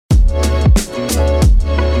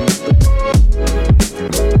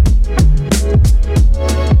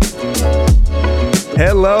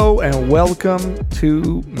Welcome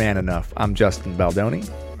to Man Enough. I'm Justin Baldoni.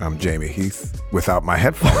 I'm Jamie Heath without my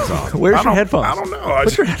headphones on. Where's your headphones? I don't know. I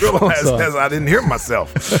just realized as I didn't hear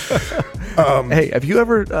myself. Hey, have you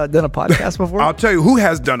ever done a podcast before? I'll tell you who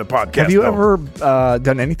has done a podcast. Have you ever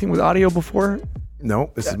done anything with audio before?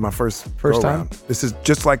 No, this is my first time. round. This is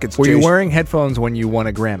just like it's. Were you wearing headphones when you won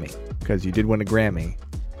a Grammy? Because you did win a Grammy.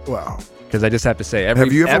 Wow. Because I just have to say,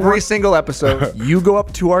 every single episode, you go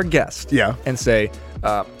up to our guest and say,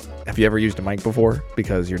 have you ever used a mic before?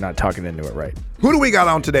 Because you're not talking into it right. Who do we got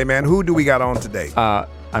on today, man? Who do we got on today?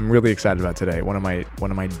 I'm really excited about today. One of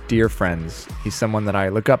my dear friends. He's someone that I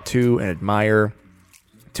look up to and admire.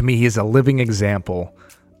 To me, he is a living example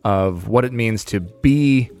of what it means to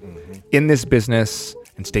be in this business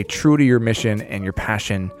and stay true to your mission and your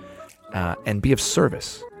passion and be of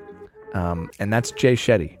service. And that's Jay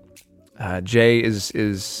Shetty. Jay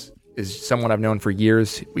is someone I've known for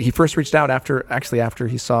years. He first reached out after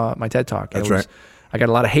he saw my TED Talk. That's right. I got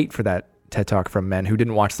a lot of hate for that TED Talk from men who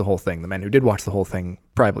didn't watch the whole thing. The men who did watch the whole thing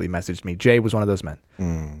privately messaged me. Jay was one of those men,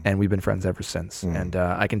 and we've been friends ever since. And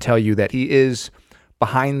I can tell you that he is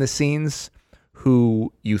behind the scenes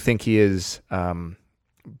who you think he is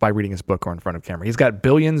by reading his book or in front of camera. He's got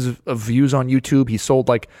billions of views on YouTube. He sold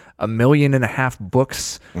like 1.5 million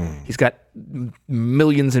books. He's got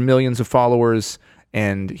millions and millions of followers,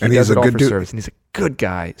 and he does it all for service. And he's a good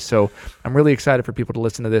guy. So I'm really excited for people to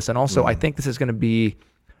listen to this. And also, I think this is going to be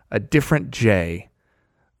a different Jay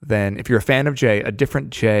than, if you're a fan of Jay, a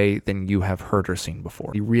different Jay than you have heard or seen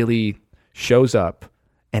before. He really shows up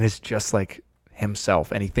and is just like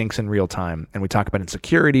himself, and he thinks in real time. And we talk about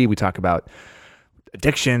insecurity. We talk about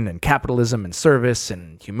addiction and capitalism and service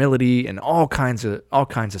and humility and all kinds of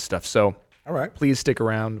stuff. So all right, please stick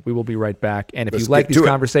around. We will be right back. And if you like these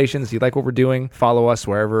conversations, you like what we're doing, follow us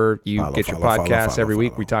wherever you get your podcasts. Every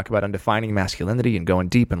week we talk about undefining masculinity and going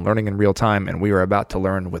deep and learning in real time. And we are about to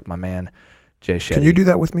learn with my man, Jay Shetty. Can you do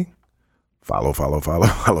that with me? Follow.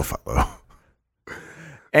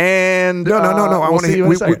 And no. I want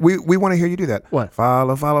to. We want to hear you do that. What?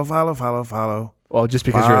 Follow. Well, just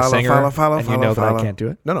because you're a singer and you know that I can't do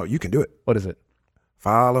it? No, you can do it. What is it?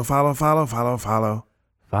 Follow. Follow.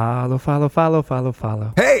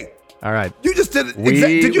 Hey! All right. You just did it.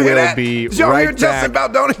 Did you hear that? Did y'all hear Justin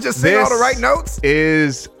Baldoni just say all the right notes?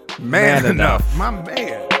 Is Man Enough. My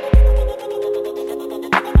man.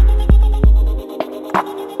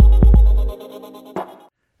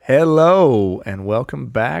 Hello, and welcome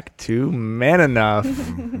back to Man Enough.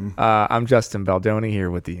 I'm Justin Baldoni here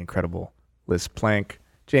with the incredible Liz Plank,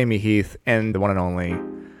 Jamie Heath, and the one and only,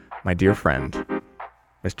 my dear friend,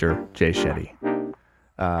 Mr. Jay Shetty.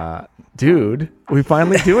 Dude, we're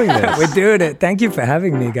finally doing this. We're doing it. Thank you for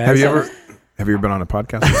having me, guys. Have you ever been on a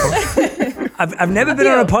podcast before? I've never been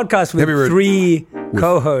on a podcast with three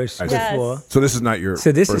co-hosts before. So this is not your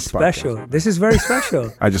So this first is special. podcast. This is very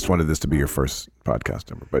special. I just wanted this to be your first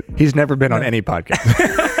podcast ever, but He's never been on any podcast.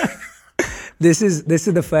 This is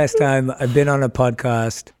the first time I've been on a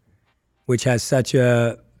podcast which has such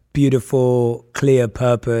a beautiful, clear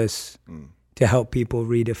purpose to help people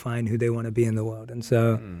redefine who they want to be in the world. And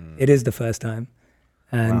so it is the first time.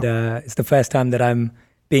 And it's the first time that I'm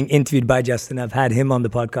being interviewed by Justin. I've had him on the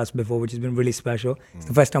podcast before, which has been really special. It's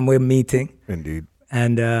the first time we're meeting. indeed.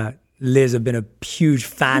 And Liz, I've been a huge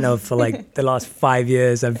fan of for like the last 5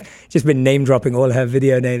 years. I've just been name dropping all her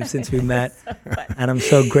video names since we met. And I'm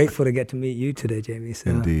so grateful to get to meet you today, Jamie.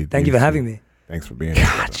 So Indeed. thank you for having me. Thanks for being here.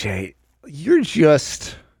 God, Jay, you're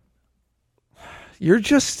just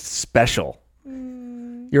special.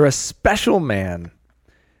 You're a special man.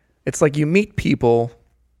 It's like you meet people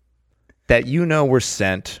that you know were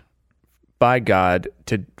sent by God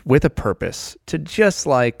with a purpose to just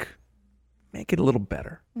like make it a little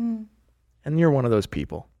better. And you're one of those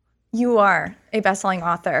people. You are a best-selling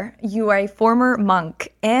author. You are a former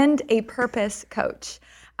monk and a purpose coach.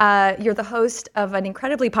 You're the host of an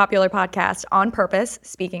incredibly popular podcast, On Purpose,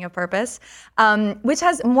 speaking of purpose, which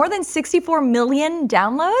has more than 64 million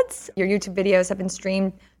downloads. Your YouTube videos have been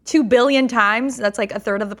streamed 2 billion times. That's like a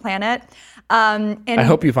third of the planet. And I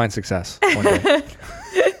hope you find success one day.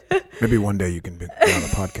 Maybe one day you can be on a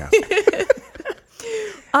podcast.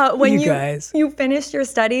 when guys. you finished your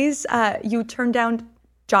studies, you turned down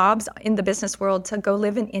jobs in the business world to go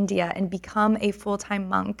live in India and become a full-time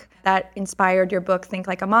monk. That inspired your book, Think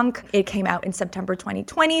Like a Monk. It came out in September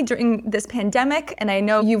 2020 during this pandemic, and I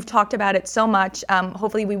know you've talked about it so much.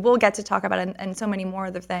 Hopefully we will get to talk about it and so many more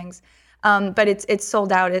other things. But it's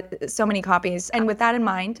sold out, so many copies. And with that in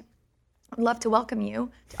mind, I'd love to welcome you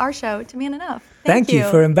to our show, to Man Enough. Thank you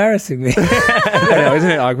for embarrassing me. I know, isn't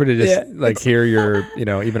it awkward to just hear your,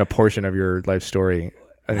 even a portion of your life story?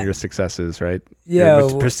 and your successes, right? Yeah,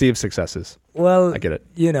 Your perceived successes. Well, I get it.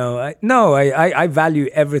 You know, I value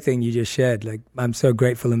everything you just shared. Like, I'm so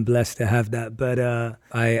grateful and blessed to have that. But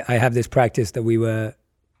I have this practice that we were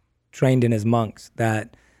trained in as monks,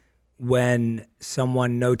 that when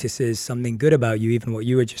someone notices something good about you, even what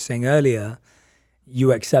you were just saying earlier,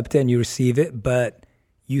 you accept it and you receive it, but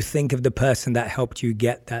you think of the person that helped you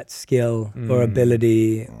get that skill or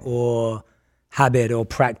ability or habit or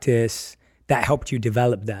practice that helped you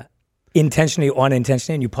develop that, intentionally or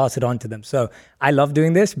unintentionally, and you pass it on to them. So I love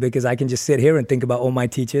doing this because I can just sit here and think about all my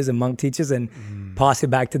teachers and monk teachers and pass it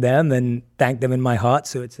back to them and thank them in my heart.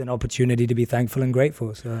 So it's an opportunity to be thankful and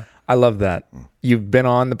grateful. So I love that. You've been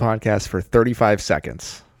on the podcast for 35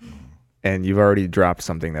 seconds and you've already dropped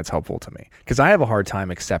something that's helpful to me, because I have a hard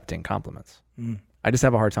time accepting compliments. I just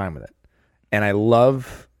have a hard time with it. And I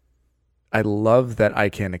love that I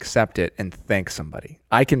can accept it and thank somebody.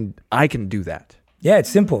 I can do that. yeah, it's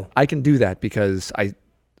simple. I can do that because I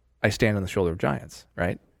stand on the shoulder of giants,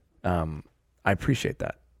 right? I appreciate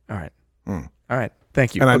that. All right. All right.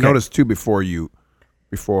 Thank you. And I Okay. noticed too, before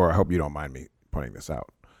I hope you don't mind me pointing this out,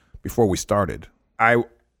 before we started, I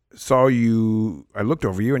saw you, I looked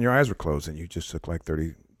over you and your eyes were closed and you just took like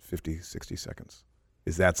 30, 50, 60 seconds.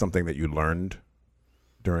 Is that something that you learned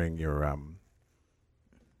during your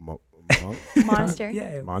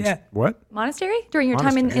Monastery. What? Monastery? During your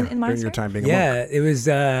time in During monastery? your time being a monk. Yeah, it was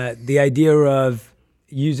the idea of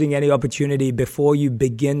using any opportunity before you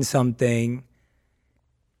begin something.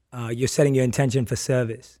 You're setting your intention for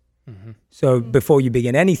service. So before you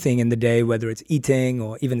begin anything in the day, whether it's eating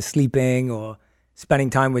or even sleeping or spending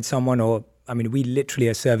time with someone, or I mean, we literally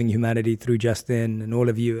are serving humanity through Justin and all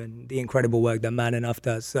of you and the incredible work that Man Enough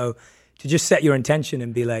does. So to just set your intention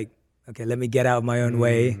and be like, okay, let me get out of my own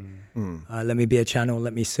way. Let me be a channel.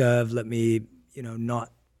 Let me serve. Let me,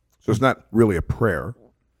 not. So it's not really a prayer.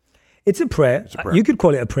 It's a prayer. prayer. You could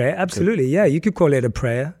call it a prayer. Absolutely. Yeah, you could call it a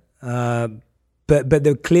prayer. But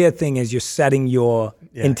the clear thing is you're setting your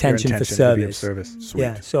intention for to be of service. service. Sweet.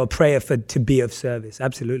 Yeah, so a prayer to be of service.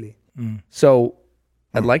 Absolutely. So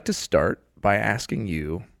I'd like to start by asking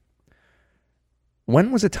you,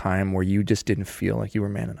 when was a time where you just didn't feel like you were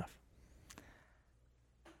man enough?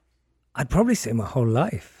 I'd probably say my whole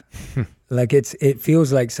life. Like it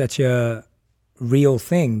feels like such a real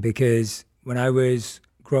thing, because when I was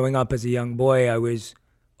growing up as a young boy, I was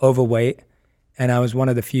overweight and I was one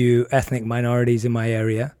of the few ethnic minorities in my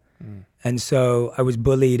area. And so I was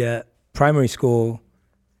bullied at primary school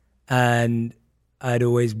and I'd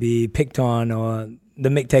always be picked on or the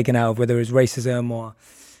mick taken out of, whether it was racism or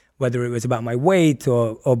whether it was about my weight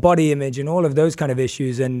or body image and all of those kind of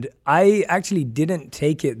issues. And I actually didn't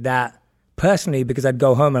take it that personally, because I'd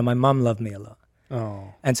go home and my mom loved me a lot.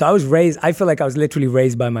 Oh. And so I feel like I was literally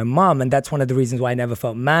raised by my mom. And that's one of the reasons why I never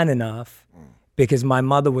felt man enough, because my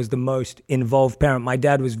mother was the most involved parent. My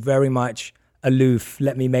dad was very much aloof,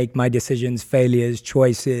 let me make my decisions, failures,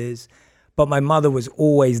 choices. But my mother was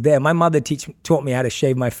always there. My mother taught me how to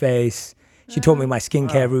shave my face. She taught me my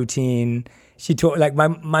skincare routine. She taught, like,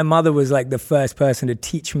 my mother was like the first person to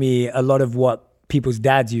teach me a lot of what people's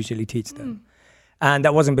dads usually teach them. And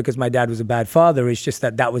that wasn't because my dad was a bad father. It's just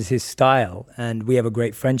that was his style. And we have a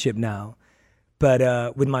great friendship now.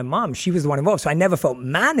 But with my mom, she was the one involved. So I never felt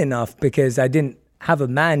man enough because I didn't have a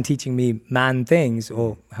man teaching me man things,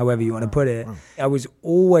 or however you want to put it. I was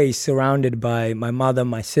always surrounded by my mother,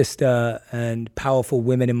 my sister, and powerful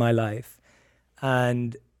women in my life.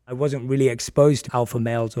 And I wasn't really exposed to alpha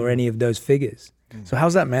males or any of those figures. So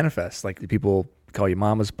how's that manifest? Like, do people call you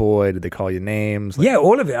mama's boy? Did they call you names? Like, Yeah,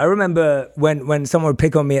 all of it. I remember when someone would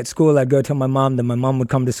pick on me at school, I'd go tell my mom, then my mom would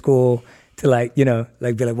come to school to be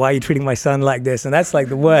like, why are you treating my son like this? And that's like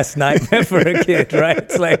the worst nightmare for a kid, right?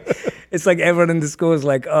 It's like everyone in the school is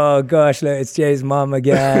like, oh gosh, it's Jay's mom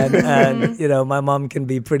again. And, my mom can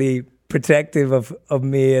be pretty protective of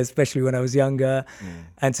me, especially when I was younger.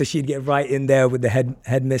 And so she'd get right in there with the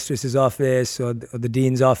headmistress's office or the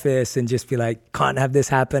dean's office and just be like, can't have this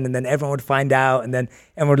happen. And then everyone would find out and then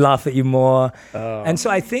everyone would laugh at you more. And so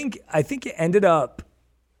I think it ended up,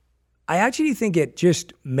 I actually think it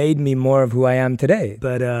just made me more of who I am today.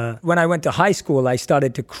 But when I went to high school, I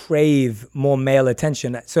started to crave more male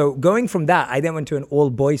attention. So going from that, I then went to an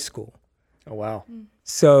all-boys school. oh, wow.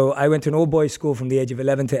 So I went to an all-boys school from the age of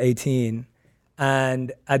 11 to 18.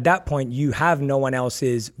 And at that point, you have no one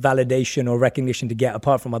else's validation or recognition to get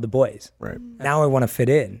apart from other boys. Right. Now I want to fit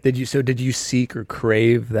in. Did you seek or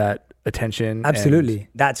crave that attention? Absolutely.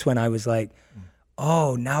 That's when I was like,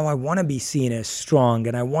 oh, now I want to be seen as strong,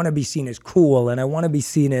 and I want to be seen as cool, and I want to be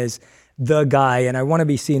seen as the guy, and I want to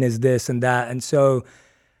be seen as this and that. And so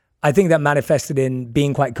I think that manifested in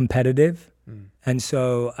being quite competitive. And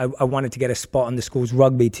so I wanted to get a spot on the school's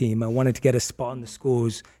rugby team. I wanted to get a spot on the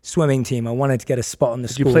school's swimming team. I wanted to get a spot on the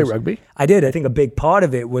school's... Did you play rugby? I did. I think a big part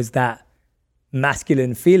of it was that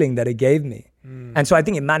masculine feeling that it gave me. And so I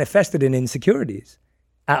think it manifested in insecurities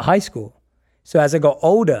at high school. So as I got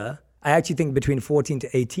older, I actually think between 14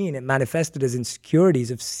 to 18, it manifested as insecurities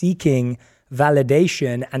of seeking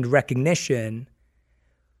validation and recognition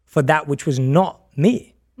for that which was not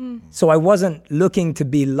me. So I wasn't looking to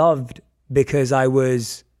be loved because I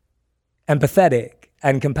was empathetic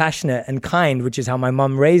and compassionate and kind, which is how my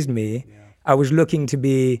mom raised me. Yeah. I was looking to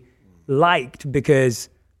be liked because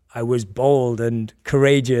I was bold and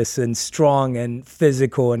courageous and strong and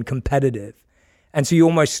physical and competitive. And so you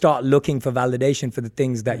almost start looking for validation for the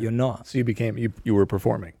things that you're not. So you were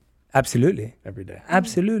performing. Absolutely. Every day.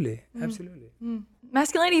 Absolutely. Absolutely.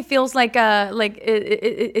 Masculinity feels like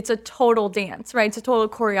it's a total dance, right? It's a total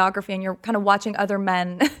choreography, and you're kind of watching other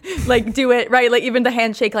men like do it, right? Like even the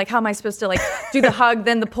handshake, like how am I supposed to like do the hug,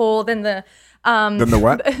 then the pull, then the then the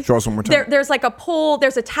what? Show us one more time. There's like a pull,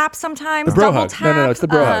 there's a tap sometimes, the bro double hug. tap. No, it's the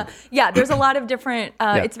bro hug. Yeah, there's a lot of different,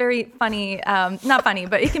 it's very funny, not funny,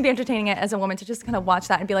 but it can be entertaining as a woman to just kind of watch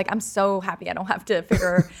that and be like, I'm so happy I don't have to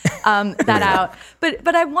figure that out.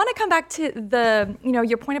 But I want to come back to the,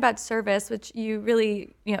 your point about service, which you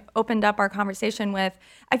really, opened up our conversation with.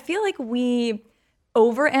 I feel like we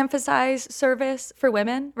overemphasize service for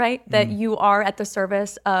women, right? That you are at the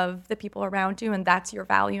service of the people around you and that's your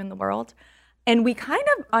value in the world. And we kind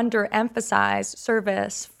of underemphasize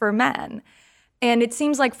service for men. And it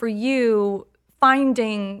seems like for you,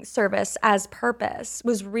 finding service as purpose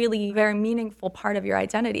was really a very meaningful part of your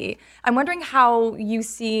identity. I'm wondering how you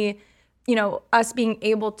see, us being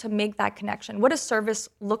able to make that connection. What does service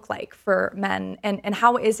look like for men, and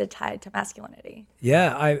how is it tied to masculinity?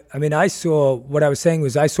 Yeah, I mean, I saw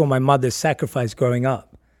my mother's sacrifice growing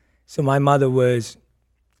up. So my mother was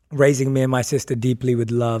raising me and my sister deeply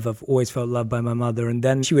with love. I've always felt loved by my mother. And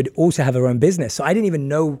then she would also have her own business. So I didn't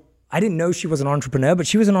know she was an entrepreneur, but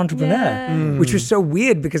she was an entrepreneur, which was so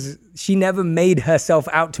weird because she never made herself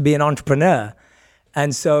out to be an entrepreneur.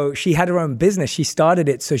 And so she had her own business. She started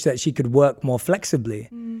it so that she could work more flexibly.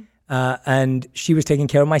 And she was taking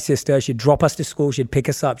care of my sister. She'd drop us to school. She'd pick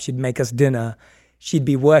us up. She'd make us dinner. She'd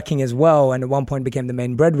be working as well. And at one point became the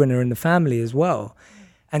main breadwinner in the family as well.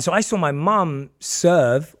 And so I saw my mom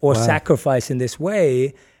serve or sacrifice in this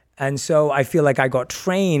way. And so I feel like I got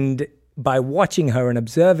trained by watching her and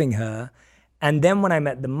observing her. And then when I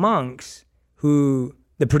met the monks, the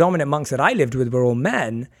predominant monks that I lived with were all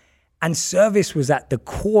men, and service was at the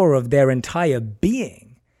core of their entire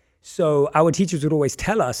being. So our teachers would always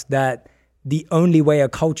tell us that the only way a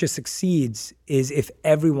culture succeeds is if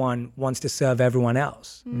everyone wants to serve everyone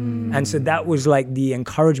else. And so that was like the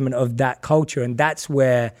encouragement of that culture. And that's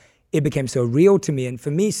where it became so real to me. And for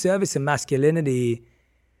me, service and masculinity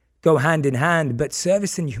go hand in hand, but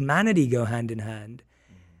service and humanity go hand in hand.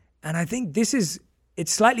 And I think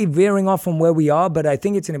it's slightly veering off from where we are, but I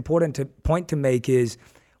think it's an important point to make is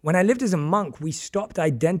when I lived as a monk, we stopped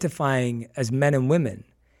identifying as men and women.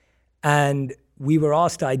 And we were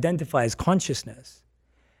asked to identify as consciousness.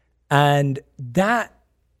 And that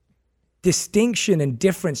distinction and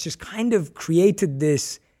difference just kind of created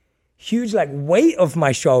this huge weight off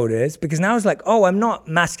my shoulders, because now it's like, oh, I'm not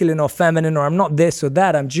masculine or feminine, or I'm not this or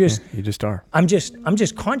that. I'm just, you just are. I'm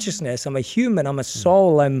just consciousness. I'm a human. I'm a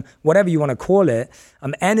soul. I'm whatever you want to call it.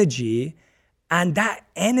 I'm energy. And that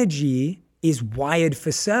energy is wired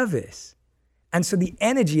for service. And so the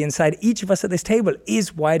energy inside each of us at this table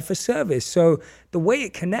is wired for service. So the way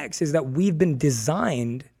it connects is that we've been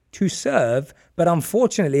designed to serve, but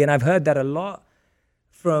unfortunately, and I've heard that a lot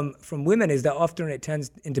from women, is that often it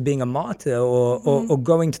turns into being a martyr or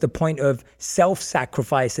going to the point of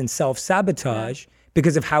self-sacrifice and self-sabotage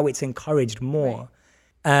because of how it's encouraged more. Right.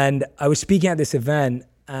 And I was speaking at this event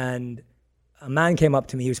and a man came up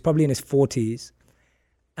to me, he was probably in his 40s,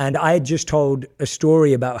 and I had just told a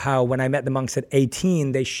story about how when I met the monks at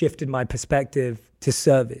 18, they shifted my perspective to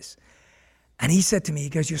service. And he said to me, he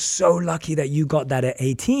goes, "You're so lucky that you got that at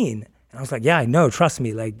 18. And I was like, yeah, I know, trust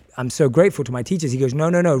me. I'm so grateful to my teachers. He goes, no,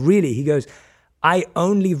 really. He goes, I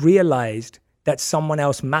only realized that someone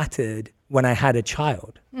else mattered when I had a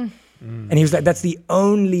child. And he was like,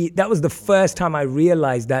 that was the first time I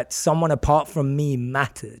realized that someone apart from me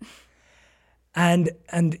mattered. And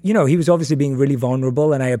he was obviously being really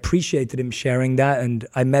vulnerable, and I appreciated him sharing that, and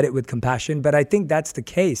I met it with compassion. But I think that's the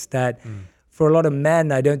case, that for a lot of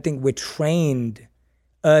men, I don't think we're trained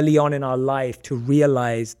early on in our life to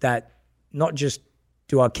realize that not just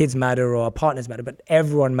do our kids matter or our partners matter, but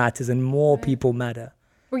everyone matters and more people matter.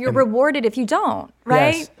 Where you're rewarded if you don't,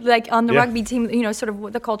 right? Yes. Like on the rugby team, sort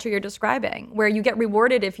of the culture you're describing, where you get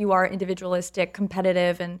rewarded if you are individualistic,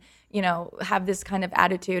 competitive, and, have this kind of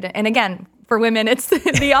attitude. And again, for women, it's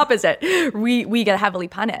the opposite. We get heavily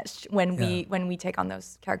punished when we take on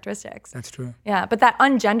those characteristics. That's true. Yeah, but that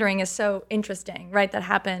ungendering is so interesting, right? That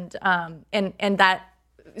happened, and that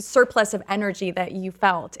surplus of energy that you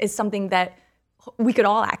felt is something that we could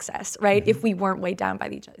all access, right? If we weren't weighed down by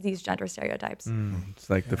these gender stereotypes. It's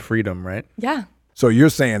like the freedom, right? Yeah. So you're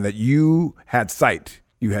saying that you had sight,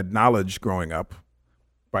 you had knowledge growing up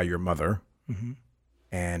by your mother,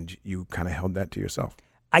 and you kind of held that to yourself.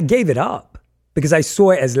 I gave it up because I saw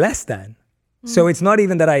it as less than. So it's not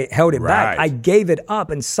even that I held it back. I gave it up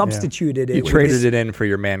and substituted it. You traded it in for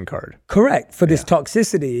your man card. Correct. For this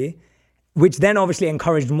toxicity, which then obviously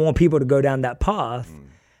encouraged more people to go down that path.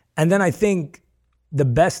 And then I think the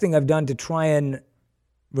best thing I've done to try and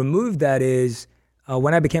remove that is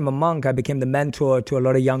when I became a monk, I became the mentor to a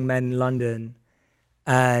lot of young men in London.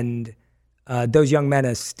 And those young men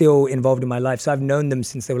are still involved in my life. So I've known them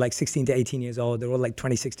since they were like 16 to 18 years old. They're all like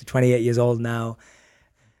 26 to 28 years old now.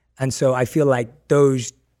 And so I feel like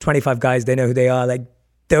those 25 guys, they know who they are. Like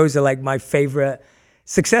those are like my favorite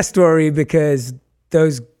success story because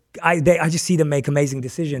I just see them make amazing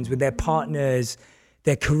decisions with their partners,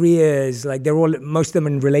 their careers. Like most of them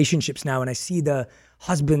in relationships now, and I see the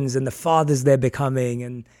husbands and the fathers they're becoming.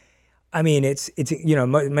 And I mean, it's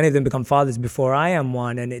many of them become fathers before I am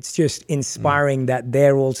one, and it's just inspiring that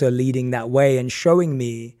they're also leading that way and showing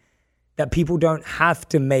me that people don't have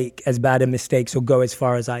to make as bad a mistakes or go as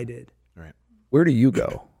far as I did. Right. Where do you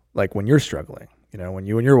go? Like when you're struggling, when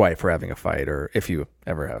you and your wife are having a fight, or if you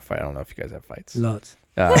ever have a fight. I don't know if you guys have fights. Lots.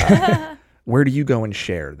 Where do you go and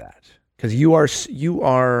share that? Because you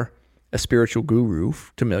are a spiritual guru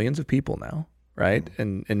to millions of people now, right?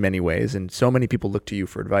 And in many ways, and so many people look to you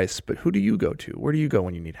for advice. But who do you go to? Where do you go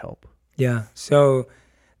when you need help? Yeah. So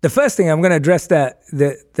the first thing I'm going to address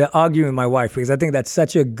the arguing with my wife, because I think that's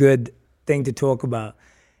such a good thing to talk about.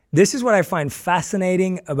 This is what I find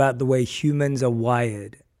fascinating about the way humans are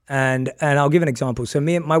wired, and I'll give an example. So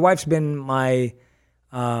my wife's been my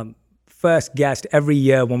first guest every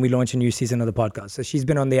year when we launch a new season of the podcast. So she's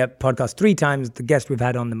been on the podcast 3 times, the guest we've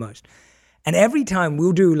had on the most. And every time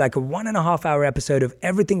we'll do like a 1.5 hour episode of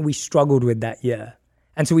everything we struggled with that year.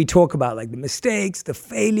 And so we talk about like the mistakes, the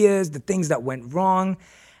failures, the things that went wrong.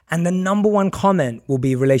 And the number one comment will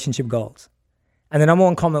be relationship goals. And the number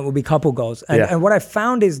one comment will be couple goals. And what I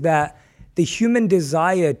found is that the human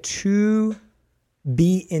desire to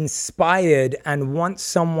be inspired and want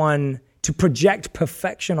someone to project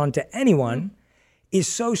perfection onto anyone is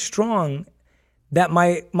so strong that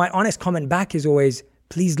my honest comment back is always,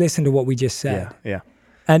 please listen to what we just said. Yeah.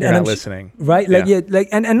 And You're not I'm listening. Right? Like,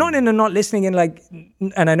 and not in a not listening in like,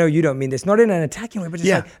 and I know you don't mean this, not in an attacking way, but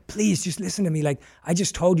just like, please just listen to me. Like, I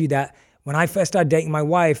just told you that when I first started dating my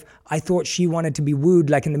wife, I thought she wanted to be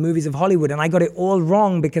wooed like in the movies of Hollywood. And I got it all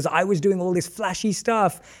wrong because I was doing all this flashy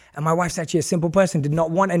stuff. And my wife's actually a simple person, did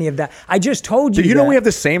not want any of that. I just told you. Do you know we have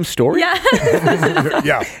the same story? Yeah.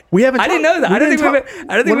 Yeah. We haven't. I didn't know that. I don't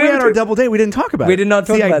think when we had our double date, we didn't talk about it. We did not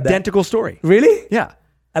talk it's about the identical story. Really? Yeah.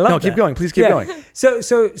 I love No, that. keep going. Please keep going.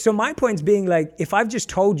 So my point's being like, if I've just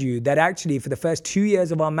told you that actually for the first 2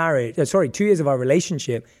 years of our marriage, 2 years of our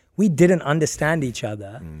relationship, we didn't understand each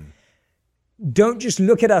other. Don't just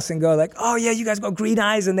look at us and go like, oh yeah, you guys got green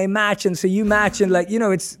eyes and they match, and so you match, and like,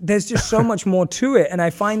 there's just so much more to it. And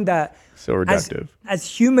I find that So reductive. as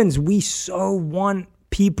humans, we so want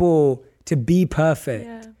people to be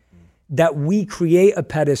perfect that we create a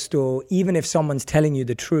pedestal even if someone's telling you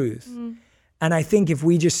the truth. And I think if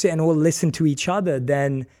we just sit and all listen to each other,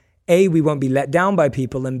 then A, we won't be let down by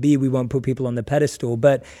people, and B, we won't put people on the pedestal.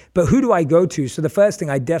 But who do I go to? So the first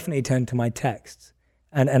thing, I definitely turn to my texts.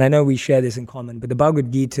 And I know we share this in common, but the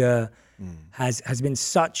Bhagavad Gita has been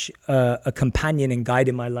such a companion and guide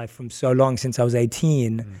in my life from so long, since I was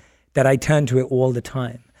 18, that I turn to it all the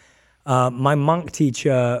time. My monk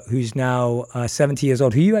teacher, who's now 70 years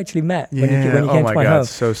old, who you actually met when you came to my home.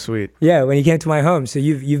 So sweet. Yeah, when you came to my home. So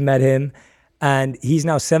you've met him. And he's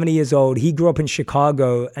now 70 years old. He grew up in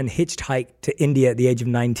Chicago and hitchhiked to India at the age of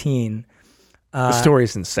 19. The story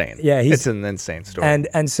is insane. Yeah, it's an insane story.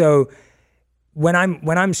 And so when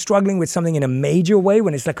I'm struggling with something in a major way,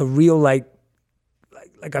 when it's like a real like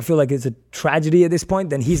I feel like it's a tragedy at this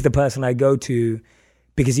point, then he's the person I go to,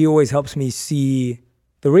 because he always helps me see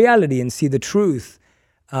the reality and see the truth.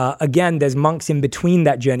 Again, there's monks in between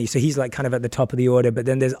that journey. So he's like kind of at the top of the order, but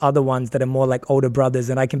then there's other ones that are more like older brothers,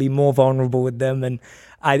 and I can be more vulnerable with them. And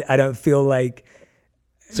I don't feel like,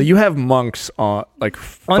 So you have monks on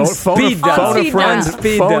On speed dial. phone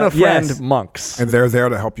a friend Yes. monks. And they're there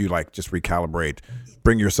to help you like just recalibrate,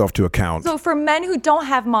 bring yourself to account. So for men who don't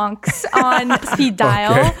have monks on speed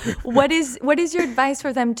dial, what is your advice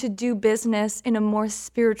for them to do business in a more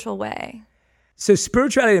spiritual way? So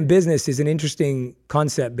spirituality in business is an interesting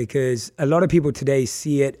concept because a lot of people today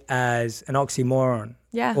see it as an oxymoron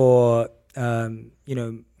or,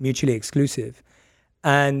 mutually exclusive.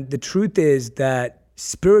 And the truth is that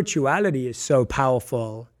spirituality is so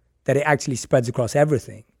powerful that it actually spreads across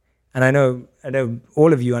everything. And I know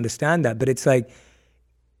all of you understand that, but it's like,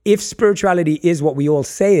 if spirituality is what we all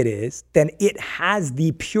say it is, then it has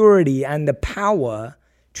the purity and the power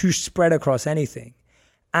to spread across anything.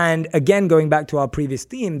 And again, going back to our previous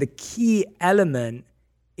theme, the key element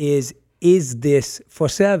is this for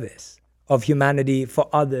service of humanity for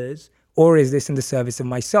others, or is this in the service of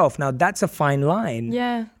myself? Now, that's a fine line.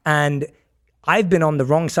 Yeah. And I've been on the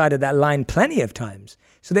wrong side of that line plenty of times.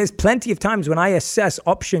 So there's plenty of times when I assess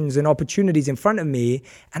options and opportunities in front of me,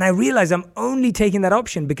 and I realize I'm only taking that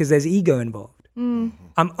option because there's ego involved.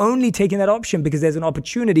 I'm only taking that option because there's an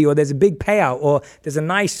opportunity or there's a big payout or there's a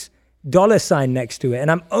nice dollar sign next to it.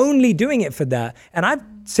 And I'm only doing it for that. And I've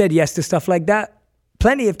said yes to stuff like that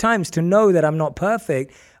plenty of times to know that I'm not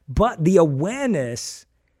perfect. But the awareness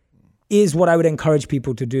is what I would encourage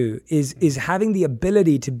people to do, is having the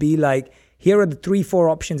ability to be like, here are the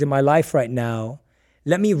 3-4 options in my life right now.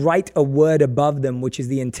 Let me write a word above them, which is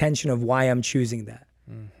the intention of why I'm choosing that.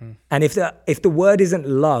 And if the word isn't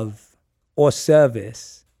love or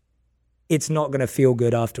service, it's not going to feel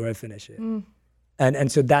good after I finish it.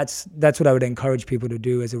 And so that's what I would encourage people to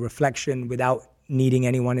do as a reflection without needing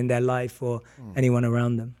anyone in their life or anyone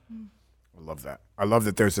around them. I love that. I love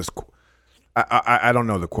that there's this, I don't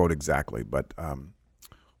know the quote exactly, but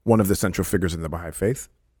one of the central figures in the Baha'i faith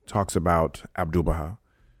talks about Abdu'l-Baha,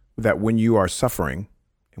 that when you are suffering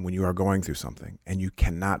and when you are going through something and you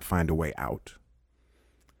cannot find a way out,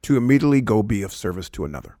 to immediately go be of service to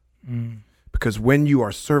another. Because when you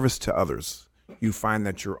are service to others, you find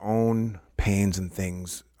that your own pains and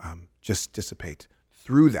things just dissipate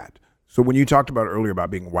through that. So when you talked about earlier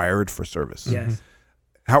about being wired for service, Yes.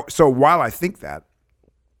 so while I think that,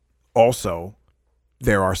 also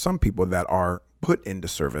there are some people that are put into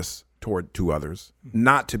service to others,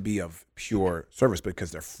 not to be of pure service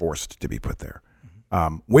because they're forced to be put there.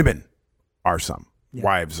 Women are some.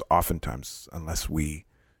 Wives oftentimes, unless we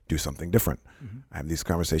do something different. I have these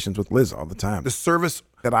conversations with Liz all the time. The service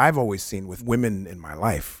that I've always seen with women in my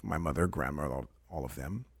life, my mother, grandmother, all of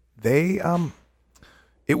them, there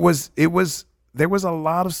was a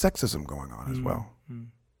lot of sexism going on as well.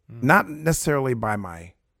 Not necessarily by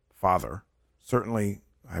my father. Certainly,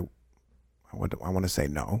 I want to say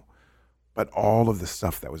no, but all of the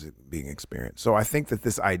stuff that was being experienced. So I think that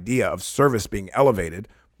this idea of service being elevated,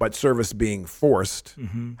 but service being forced,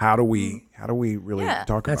 how do we really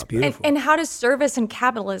talk That's about beautiful. And how does service and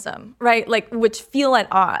capitalism, right, which feel at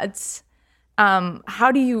odds,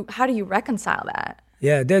 how do you reconcile that?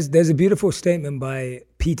 Yeah, there's a beautiful statement by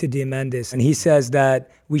Peter Diamandis, and he says that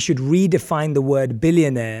we should redefine the word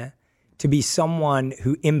billionaire to be someone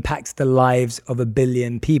who impacts the lives of 1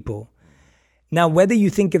 billion people. Now, whether you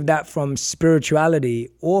think of that from spirituality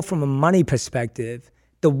or from a money perspective,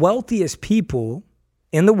 the wealthiest people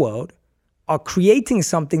in the world are creating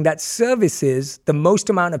something that services the most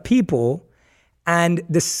amount of people, and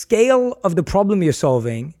the scale of the problem you're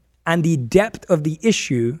solving and the depth of the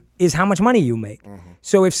issue is how much money you make.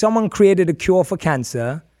 So if someone created a cure for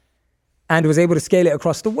cancer and was able to scale it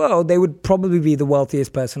across the world, they would probably be the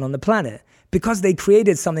wealthiest person on the planet because they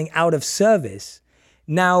created something out of service.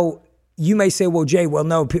 Now, you may say, well, Jay,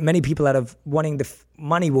 no, many people out of wanting the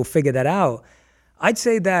money will figure that out. I'd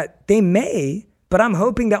say that they may, but I'm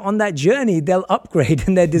hoping that on that journey, they'll upgrade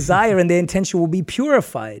and their desire and their intention will be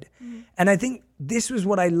purified. And I think this was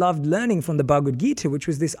what I loved learning from the Bhagavad Gita, which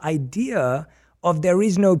was this idea of there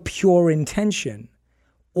is no pure intention.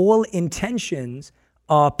 All intentions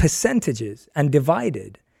are percentages and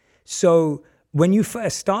divided. So when you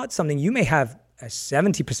first start something, you may have a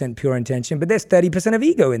 70% pure intention, but there's 30% of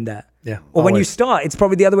ego in that. Yeah. Or when you start, it's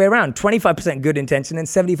probably the other way around, 25% good intention and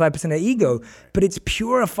 75% of ego, but it's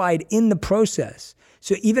purified in the process.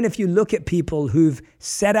 So even if you look at people who've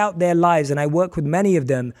set out their lives, and I work with many of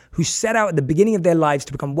them who set out at the beginning of their lives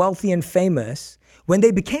to become wealthy and famous, when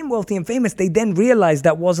they became wealthy and famous, they then realized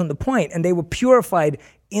that wasn't the point, and they were purified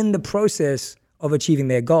in the process of achieving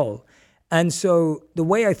their goal. And so the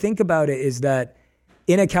way I think about it is that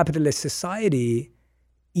in a capitalist society,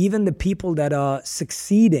 even the people that are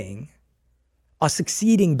succeeding are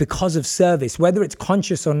succeeding because of service, whether it's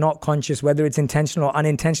conscious or not conscious, whether it's intentional or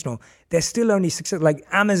unintentional, they're still only successful. Like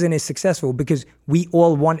Amazon is successful because we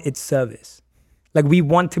all want its service. Like we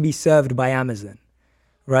want to be served by Amazon,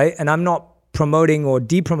 right? And I'm not promoting or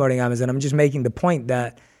de-promoting Amazon. I'm just making the point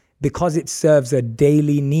that because it serves a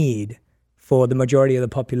daily need for the majority of the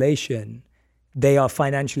population, they are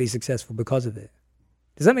financially successful because of it.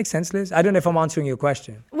 Does that make sense, Liz? I don't know if I'm answering your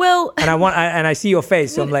question. Well, and I see your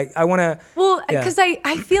face, so I'm like, I want to. Well, because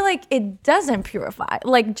I feel like it doesn't purify.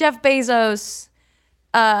 Like Jeff Bezos.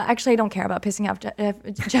 Actually, I don't care about pissing off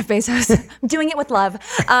Jeff Bezos. I'm doing it with love.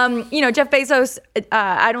 Jeff Bezos.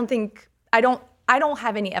 I don't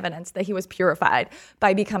have any evidence that he was purified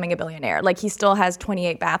by becoming a billionaire. Like he still has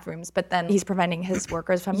 28 bathrooms, but then he's preventing his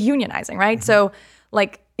workers from unionizing, right? Mm-hmm. So,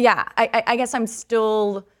 I guess I'm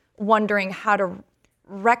still wondering how to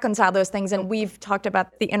reconcile those things. And we've talked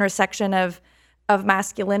about the intersection of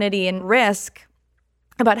masculinity and risk,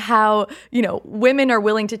 about how, women are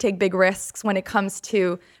willing to take big risks when it comes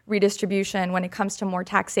to redistribution, when it comes to more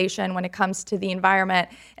taxation, when it comes to the environment.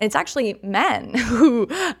 And it's actually men who,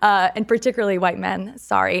 and particularly white men,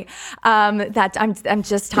 that I'm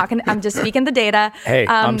just speaking the data. Hey,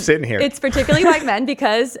 I'm sitting here. It's particularly white men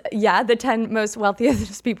because, the 10 most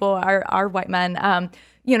wealthiest people are white men.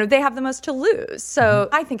 They have the most to lose. So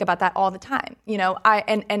I think about that all the time.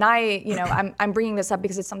 I'm bringing this up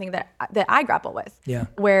because it's something that I grapple with. Yeah.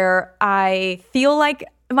 Where I feel like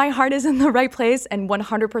my heart is in the right place, and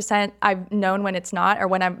 100% I've known when it's not, or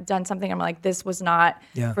when I've done something I'm like, this was not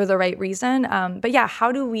for the right reason.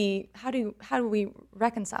 How do we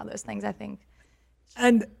reconcile those things? I think.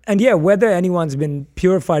 And whether anyone's been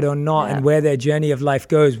purified or not, and where their journey of life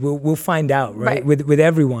goes, we'll find out, right? With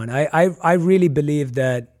everyone. I really believe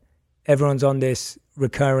that everyone's on this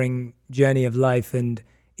recurring journey of life, and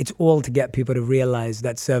it's all to get people to realize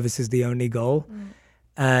that service is the only goal.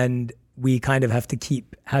 And we kind of have to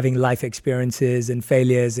keep having life experiences and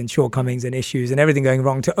failures and shortcomings and issues and everything going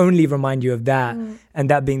wrong to only remind you of that, and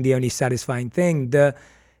that being the only satisfying thing. The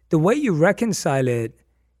way you reconcile it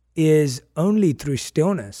is only through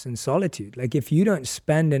stillness and solitude. Like if you don't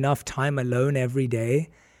spend enough time alone every day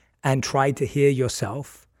and try to hear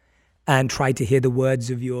yourself and try to hear the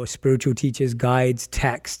words of your spiritual teachers, guides,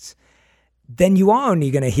 texts, then you are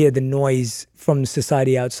only going to hear the noise from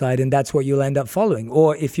society outside, and that's what you'll end up following.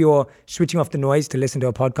 Or if you're switching off the noise to listen to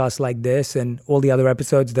a podcast like this and all the other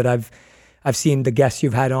episodes that I've seen the guests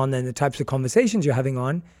you've had on and the types of conversations you're having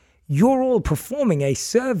on, you're all performing a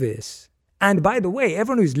service. And by the way,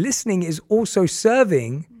 everyone who's listening is also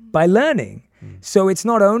serving by learning. So it's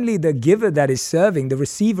not only the giver that is serving, the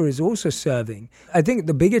receiver is also serving. I think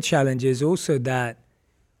the bigger challenge is also that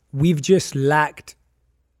we've just lacked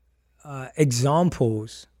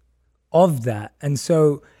examples of that. And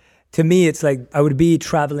so to me, it's like I would be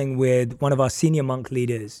traveling with one of our senior monk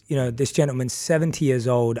leaders. This gentleman's 70 years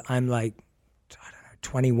old. I'm like,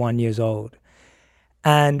 21 years old.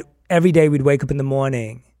 And every day we'd wake up in the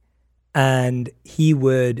morning and he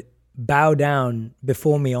would bow down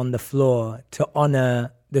before me on the floor to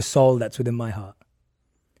honor the soul that's within my heart.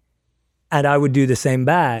 And I would do the same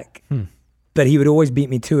back, but he would always beat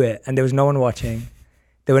me to it. And there was no one watching.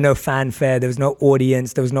 There were no fanfare. There was no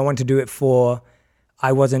audience. There was no one to do it for.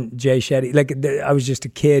 I wasn't Jay Shetty. I was just a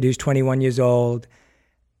kid who's 21 years old.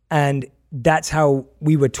 And that's how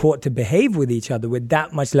we were taught to behave with each other, with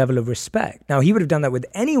that much level of respect. Now, he would have done that with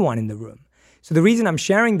anyone in the room. So the reason I'm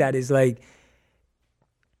sharing that is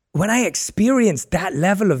when I experienced that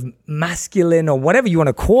level of masculine or whatever you want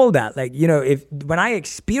to call that, when I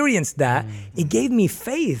experienced that, it gave me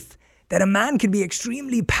faith that a man could be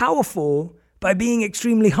extremely powerful by being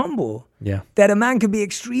extremely humble. Yeah. That a man could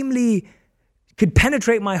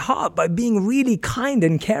penetrate my heart by being really kind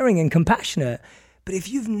and caring and compassionate. But if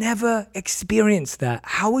you've never experienced that,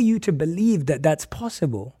 how are you to believe that that's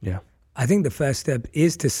possible? Yeah. I think the first step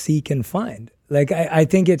is to seek and find. I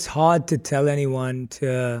think it's hard to tell anyone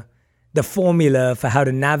the formula for how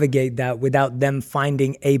to navigate that without them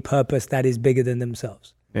finding a purpose that is bigger than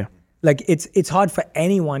themselves. Yeah. It's hard for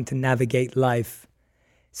anyone to navigate life.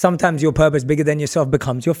 Sometimes your purpose bigger than yourself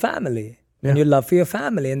becomes your family and your love for your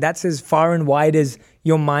family. And that's as far and wide as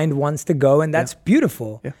your mind wants to go. And that's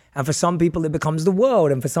beautiful. Yeah. And for some people, it becomes the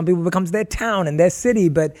world. And for some people, it becomes their town and their city.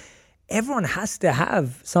 But everyone has to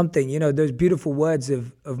have something, those beautiful words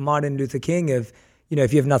of Martin Luther King of,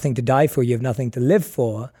 if you have nothing to die for, you have nothing to live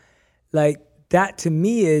for. That to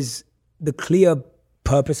me is the clear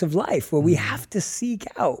purpose of life, where we have to seek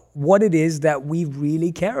out what it is that we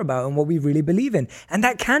really care about and what we really believe in. And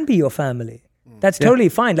that can be your family. That's totally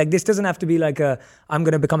fine. This doesn't have to be I'm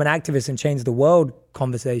going to become an activist and change the world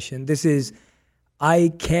conversation. This is,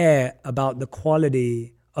 I care about the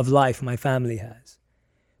quality of life my family has,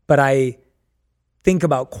 but I think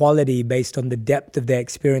about quality based on the depth of their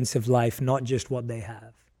experience of life, not just what they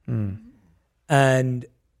have. And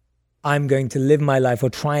I'm going to live my life, or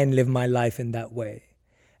try and live my life in that way.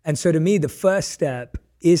 And so to me, the first step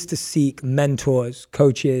is to seek mentors,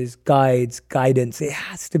 coaches, guides, guidance. It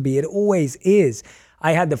has to be, it always is.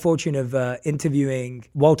 I had the fortune of interviewing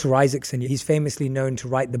Walter Isaacson. He's famously known to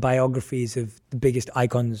write the biographies of the biggest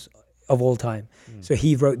icons of all time. So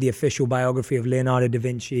he wrote the official biography of Leonardo da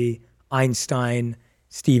Vinci, Einstein,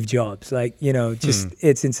 Steve Jobs. Like, you know, just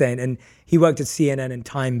it's insane. And he worked at CNN and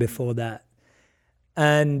Time before that.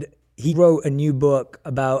 And he wrote a new book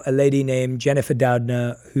about a lady named Jennifer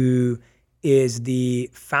Doudna, who is the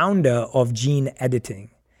founder of gene editing.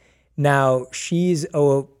 Now, she's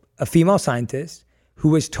a female scientist who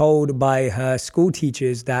was told by her school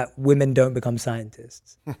teachers that women don't become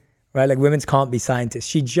scientists, right? Like, women can't be scientists.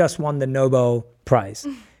 She just won the Nobel Prize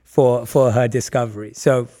for her discovery.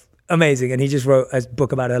 So amazing. And he just wrote a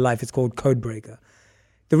book about her life. It's called Codebreaker.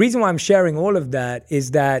 The reason why I'm sharing all of that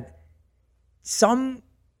is that some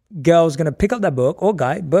girl's going to pick up that book, or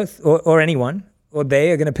guy, both, or anyone, or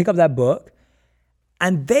they are going to pick up that book,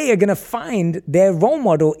 and they are going to find their role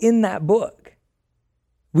model in that book.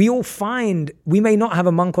 We may not have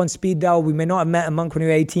a monk on speed dial, we may not have met a monk when we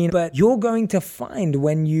were 18, but you're going to find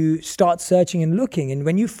when you start searching and looking, and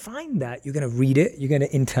when you find that, you're going to read it, you're going to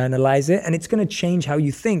internalize it, and it's going to change how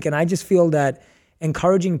you think. And I just feel that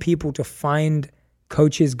encouraging people to find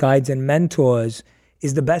coaches, guides, and mentors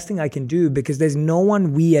is the best thing I can do, because there's no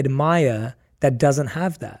one we admire that doesn't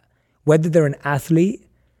have that. Whether they're an athlete,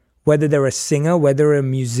 whether they're a singer, whether they're a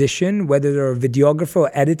musician, whether they're a videographer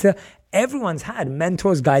or editor, everyone's had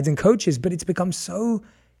mentors, guides, and coaches, but it's become so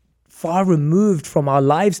far removed from our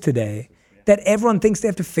lives today that everyone thinks they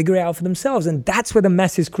have to figure it out for themselves. And that's where the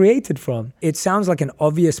mess is created from. It sounds like an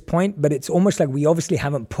obvious point, but it's almost like we obviously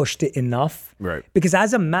haven't pushed it enough. Right. Because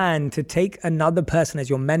as a man, to take another person as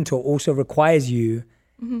your mentor also requires you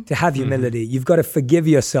to have humility. You've got to forgive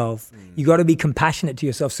yourself. You got to be compassionate to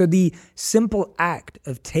yourself. So the simple act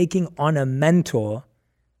of taking on a mentor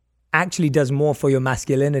actually does more for your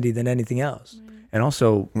masculinity than anything else. And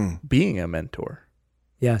also being a mentor.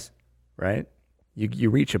 Yes. Right?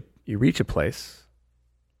 You reach a place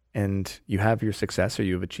and you have your success, or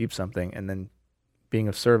you've achieved something, and then being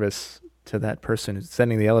of service to that person who's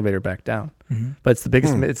sending the elevator back down. But it's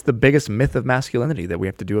the biggest myth of masculinity, that we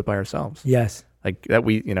have to do it by ourselves. Yes. Like that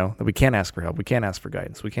we can't ask for help. We can't ask for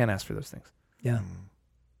guidance. We can't ask for those things. Yeah.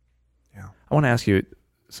 Yeah. I want to ask you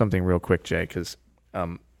something real quick, Jay, because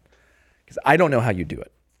I don't know how you do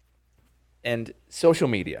it. And social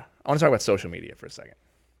media. I want to talk about social media for a second.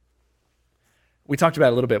 We talked about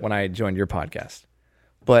it a little bit when I joined your podcast,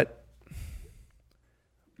 but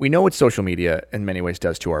we know what social media in many ways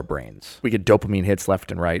does to our brains. We get dopamine hits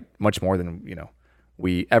left and right, much more than,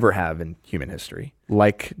 we ever have in human history.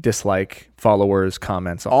 Like, dislike, followers,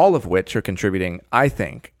 comments, all of which are contributing, I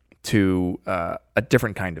think, to a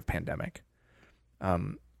different kind of pandemic,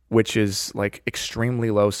 which is like extremely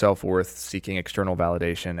low self-worth, seeking external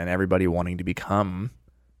validation, and everybody wanting to become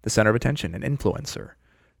the center of attention, an influencer,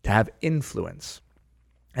 to have influence.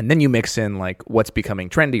 And then you mix in like what's becoming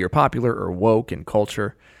trendy or popular or woke in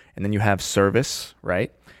culture, and then you have service,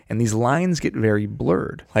 right? And these lines get very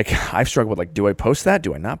blurred. Like, I've struggled with, like, do I post that?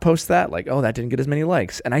 Do I not post that? Like, oh, that didn't get as many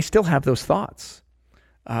likes. And I still have those thoughts.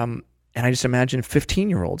 And I just imagine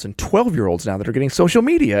 15-year-olds and 12-year-olds now that are getting social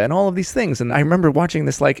media and all of these things. And I remember watching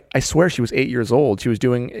this, like, I swear she was 8 years old. She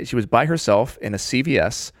was by herself in a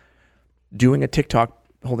CVS doing a TikTok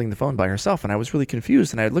holding the phone by herself. And I was really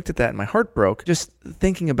confused. And I looked at that and my heart broke, just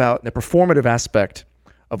thinking about the performative aspect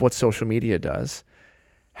of what social media does.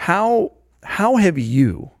 How have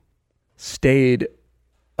you stayed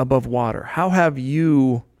above water? How have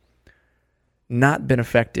you not been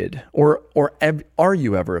affected, or are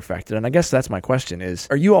you ever affected? And I guess that's my question is,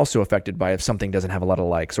 are you also affected by if something doesn't have a lot of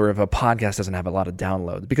likes, or if a podcast doesn't have a lot of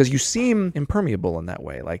downloads? Because you seem impermeable in that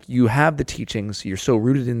way. Like, you have the teachings, you're so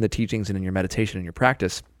rooted in the teachings and in your meditation and your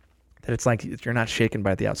practice that it's like you're not shaken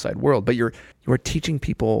by the outside world, but you are teaching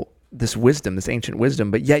people this wisdom, this ancient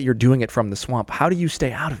wisdom, but yet you're doing it from the swamp. How do you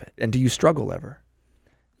stay out of it? And do you struggle ever?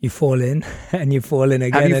 You fall in and you fall in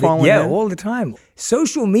again. Have you fallen in? in? All the time.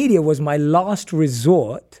 Social media was my last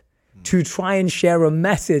resort to try and share a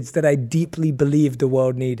message that I deeply believed the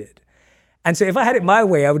world needed. And so if I had it my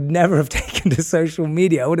way, I would never have taken to social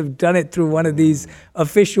media. I would have done it through one of these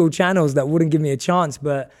official channels that wouldn't give me a chance.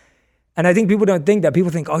 And I think people don't think that. People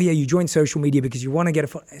think, oh yeah, you joined social media because you want to get a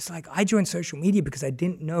phone. It's like, I joined social media because I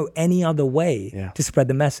didn't know any other way to spread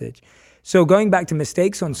the message. So going back to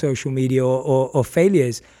mistakes on social media or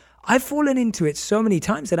failures, I've fallen into it so many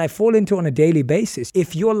times, and I fall into it on a daily basis.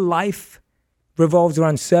 If your life revolves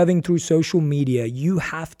around serving through social media, you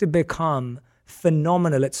have to become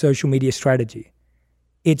phenomenal at social media strategy.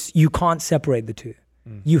 You can't separate the two.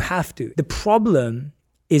 You have to. The problem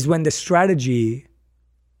is when the strategy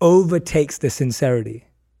overtakes the sincerity.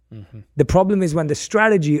 The problem is when the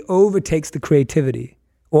strategy overtakes the creativity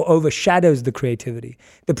or overshadows the creativity.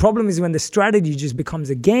 The problem is when the strategy just becomes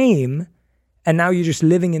a game and now you're just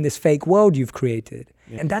living in this fake world you've created.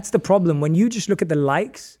 And that's the problem. When you just look at the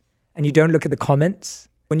likes and you don't look at the comments,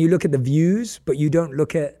 when you look at the views, but you don't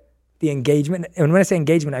look at the engagement. And when I say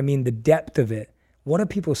engagement, I mean the depth of it. What are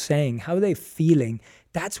people saying? How are they feeling?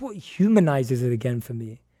 That's what humanizes it again for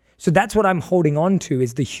me. So that's what I'm holding on to,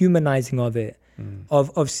 is the humanizing of it,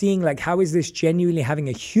 of seeing like, how is this genuinely having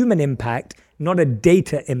a human impact, not a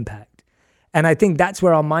data impact? And I think that's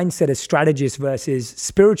where our mindset as strategists versus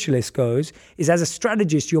spiritualists goes, is as a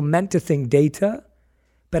strategist, you're meant to think data,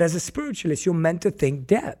 but as a spiritualist, you're meant to think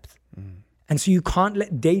depth. And so you can't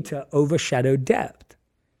let data overshadow depth.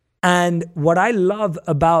 And what I love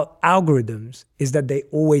about algorithms is that they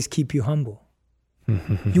always keep you humble.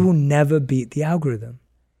 You will never beat the algorithm.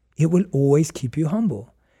 It will always keep you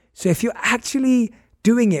humble. So if you're actually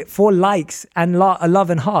doing it for likes and love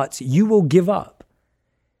and hearts, you will give up.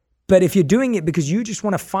 But if you're doing it because you just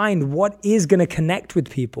want to find what is going to connect with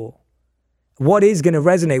people, what is going to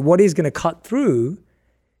resonate, what is going to cut through,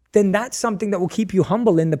 then that's something that will keep you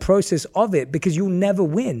humble in the process of it, because you'll never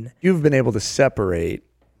win. You've been able to separate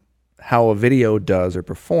how a video does or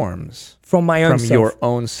performs from your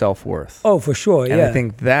own self-worth. Oh, for sure, and yeah. I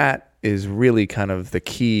think that is really kind of the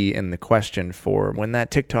key in the question for when that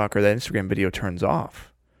TikTok or that Instagram video turns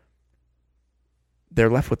off, they're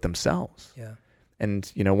left with themselves. Yeah.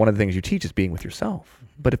 And one of the things you teach is being with yourself.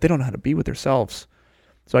 But if they don't know how to be with themselves,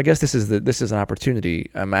 so I guess this is an opportunity.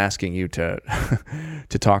 I'm asking you to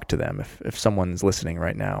to talk to them if someone's listening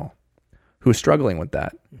right now who is struggling with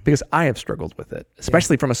that, because I have struggled with it,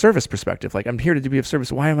 especially from a service perspective. Like, I'm here to be of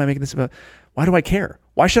service. Why am I making this about? Why do I care?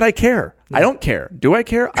 Why should I care? I don't care. Do I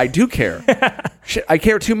care? I do care. Shit, I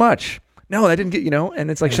care too much. No, I didn't get, and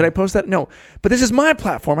it's like, should I post that? No, but this is my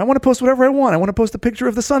platform. I want to post whatever I want. I want to post a picture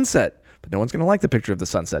of the sunset, but no one's going to like the picture of the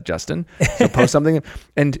sunset, Justin. So post something.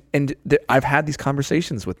 I've had these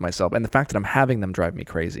conversations with myself, and the fact that I'm having them drive me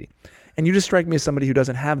crazy. And you just strike me as somebody who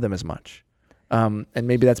doesn't have them as much. And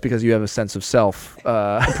maybe that's because you have a sense of self.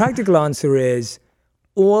 The practical answer is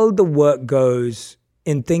all the work goes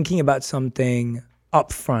in thinking about something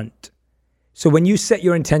up front. So when you set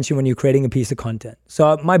your intention when you're creating a piece of content.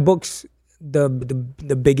 So my book's the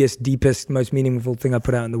biggest, deepest, most meaningful thing I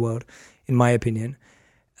put out in the world, in my opinion.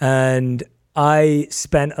 And I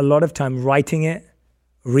spent a lot of time writing it,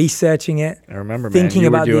 researching it. I remember, thinking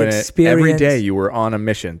about the experience. Every day you were on a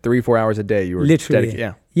mission, 3-4 hours a day. You were literally,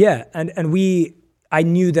 yeah. Yeah, and I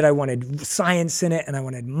knew that I wanted science in it, and I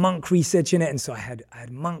wanted monk research in it, and so I had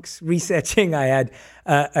monks researching. I had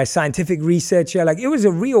a scientific researcher. Like, it was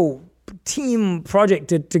a real team project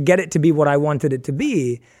to get it to be what I wanted it to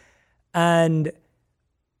be, and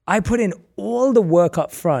I put in all the work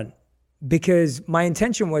up front because my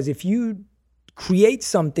intention was, if you create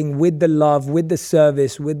something with the love, with the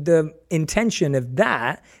service, with the intention of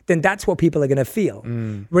that, then that's what people are going to feel.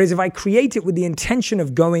 Whereas if I create it with the intention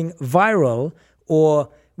of going viral, or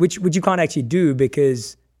which you can't actually do,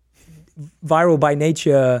 because viral by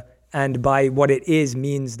nature and by what it is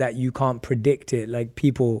means that you can't predict it. Like,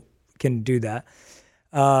 people can do that.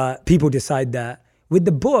 People decide that. With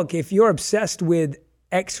the book, if you're obsessed with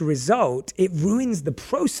X result, it ruins the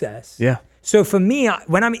process. Yeah. So for me,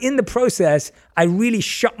 when I'm in the process, I really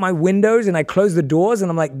shut my windows and I close the doors, and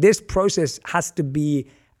I'm like, this process has to be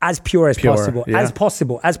as pure as possible, yeah. as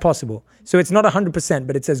possible. So it's not 100%,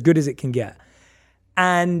 but it's as good as it can get.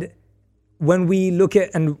 And when we look at,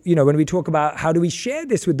 and when we talk about how do we share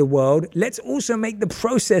this with the world, let's also make the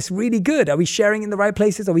process really good. Are we sharing in the right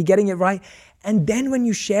places? Are we getting it right? And then when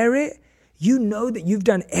you share it, you know that you've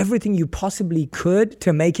done everything you possibly could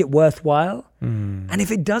to make it worthwhile. And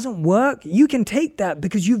if it doesn't work, you can take that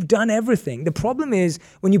because you've done everything. The problem is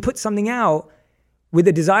when you put something out with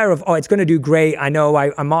the desire of, it's going to do great. I know I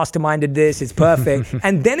masterminded this. It's perfect.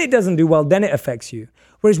 And then it doesn't do well. Then it affects you.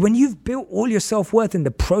 Whereas when you've built all your self-worth in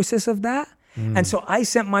the process of that. And so I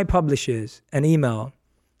sent my publishers an email,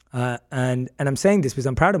 and I'm saying this because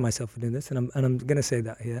I'm proud of myself for doing this. And I'm going to say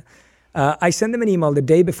that here. I sent them an email the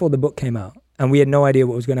day before the book came out, and we had no idea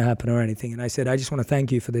what was going to happen or anything. And I said, I just want to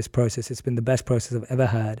thank you for this process. It's been the best process I've ever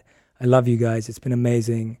had. I love you guys. It's been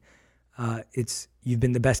amazing. You've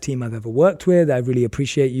been the best team I've ever worked with. I really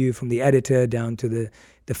appreciate you, from the editor down to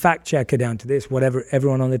the fact checker down to this, whatever,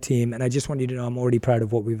 everyone on the team. And I just want you to know I'm already proud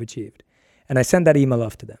of what we've achieved. And I sent that email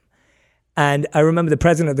off to them. And I remember the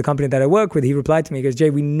president of the company that I work with, he replied to me, he goes, Jay,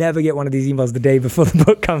 we never get one of these emails the day before the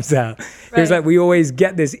book comes out. Right. He was like, we always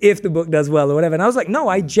get this if the book does well or whatever. And I was like, no,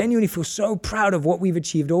 I genuinely feel so proud of what we've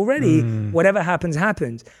achieved already. Whatever happens,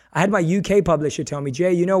 happens. I had my UK publisher tell me,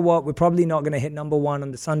 Jay, you know what? We're probably not going to hit number one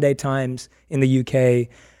on the Sunday Times in the UK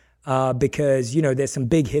because, you know, there's some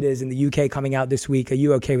big hitters in the UK coming out this week. Are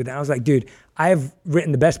you okay with that? I was like, dude, I have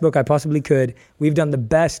written the best book I possibly could. We've done the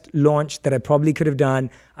best launch that I probably could have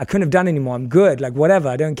done. I couldn't have done anymore. I'm good. Like, whatever.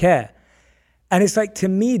 I don't care. And it's like, to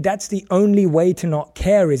me, that's the only way to not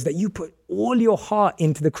care, is that you put all your heart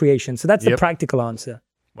into the creation. So that's the practical answer.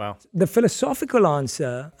 Wow. The philosophical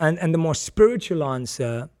answer and the more spiritual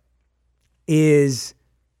answer is,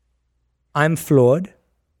 I'm flawed.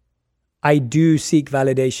 I do seek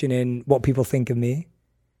validation in what people think of me.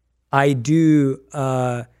 I do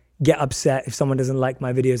get upset if someone doesn't like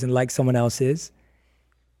my videos and like someone else's.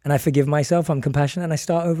 And I forgive myself, I'm compassionate, and I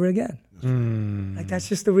start over again. Like, that's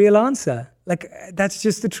just the real answer. Like, that's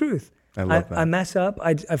just the truth. I love that. I mess up,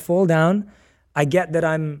 I fall down. I get that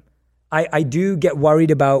I do get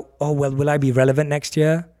worried about, oh, well, will I be relevant next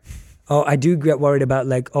year? Oh, I do get worried about,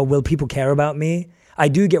 like, oh, will people care about me? I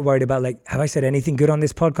do get worried about, like, have I said anything good on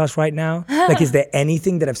this podcast right now? Like, is there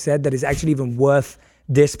anything that I've said that is actually even worth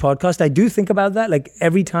this podcast? I do think about that, like,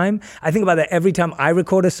 every time. I think about that every time I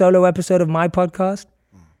record a solo episode of my podcast.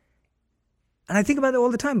 And I think about it all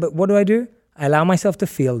the time. But what do? I allow myself to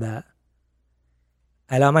feel that.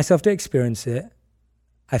 I allow myself to experience it.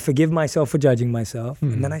 I forgive myself for judging myself.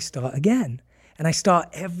 And then I start again. And I start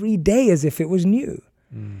every day as if it was new.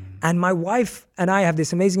 And my wife and I have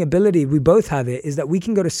this amazing ability, we both have it, is that we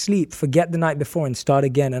can go to sleep, forget the night before, and start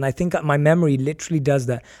again. And I think my memory literally does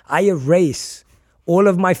that. I erase all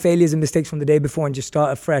of my failures and mistakes from the day before and just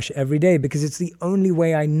start afresh every day, because it's the only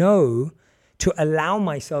way I know to allow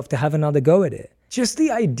myself to have another go at it. Just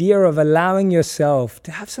the idea of allowing yourself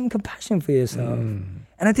to have some compassion for yourself. And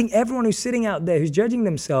I think everyone who's sitting out there who's judging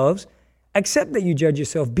themselves, accept that you judge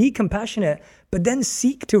yourself, be compassionate, but then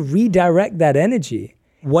seek to redirect that energy.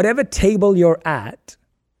 Whatever table you're at,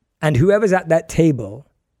 and whoever's at that table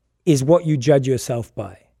is what you judge yourself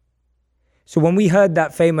by. So when we heard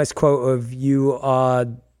that famous quote of, you are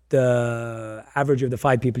the average of the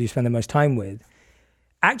 5 people you spend the most time with,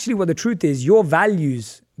 actually what the truth is, your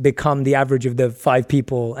values become the average of the 5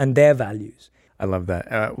 people and their values. I love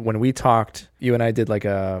that. When we talked, you and I did like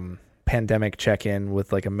a pandemic check-in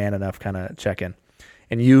with like a man enough kind of check-in.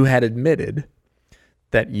 And you had admitted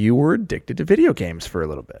that you were addicted to video games for a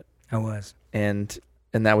little bit. I was. And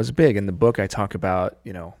that was big. In the book, I talk about,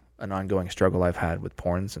 you know, an ongoing struggle I've had with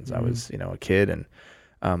porn since I was, you know, a kid.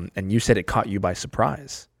 And you said it caught you by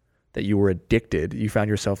surprise, that you were addicted. You found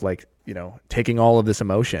yourself, like, you know, taking all of this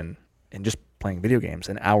emotion and just playing video games,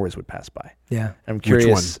 and hours would pass by. Yeah. I'm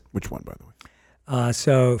curious. Which one, by the way?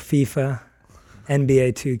 So FIFA,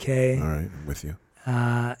 NBA 2K. All right, I'm with you.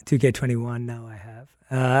 2K21 now I have.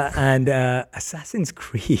 And Assassin's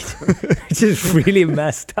Creed, which is really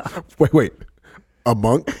messed up. Wait. A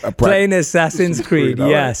monk? Playing Assassin's Creed,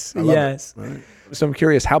 yes, yes. Right. So I'm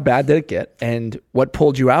curious, how bad did it get, and what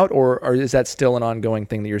pulled you out, or is that still an ongoing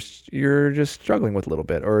thing that you're just struggling with a little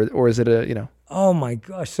bit, or is it a, you know? Oh my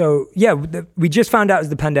gosh! So yeah, we just found out it was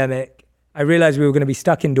the pandemic. I realized we were going to be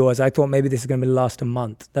stuck indoors. I thought maybe this is going to last a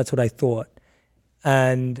month. That's what I thought,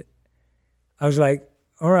 and I was like,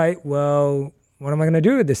 all right, well, what am I going to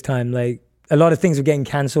do at this time? Like, a lot of things were getting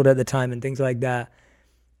canceled at the time and things like that.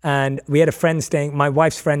 And we had a friend my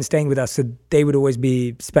wife's friend staying with us, so they would always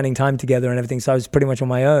be spending time together and everything. So I was pretty much on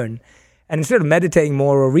my own. And instead of meditating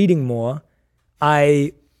more or reading more,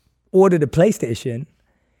 I ordered a PlayStation,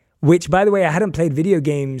 which, by the way, I hadn't played video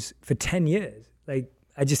games for 10 years. Like,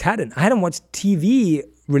 I just hadn't. I hadn't watched TV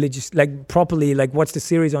properly, like watched a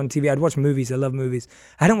series on TV. I'd watch movies. I love movies.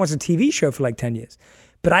 I hadn't watched a TV show for like 10 years.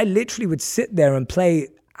 But I literally would sit there and play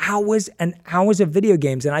hours and hours of video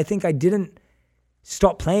games. And I think I didn't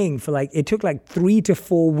stop playing for it took like 3 to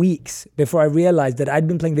 4 weeks before I realized that I'd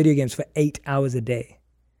been playing video games for 8 hours a day.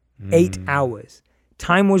 8 hours.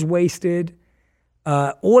 Time was wasted.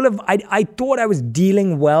 I thought I was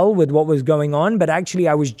dealing well with what was going on, but actually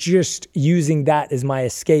I was just using that as my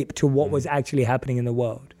escape to what was actually happening in the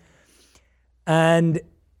world. And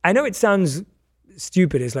I know it sounds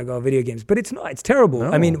stupid. It's like, oh, video games, but it's not. It's terrible.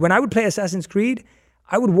 No. I mean, when I would play Assassin's Creed,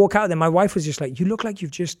 I would walk out there. My wife was just like, "You look like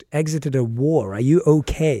you've just exited a war. Are you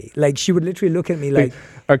okay?" Like she would literally look at me like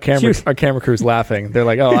our camera crew's laughing. They're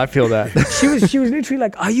like, "Oh, I feel that." she was literally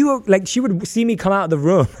like, "Are you like?" She would see me come out of the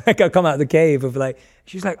room, like I come out of the cave of like,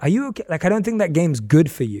 she's like, "Are you okay?" Like I don't think that game's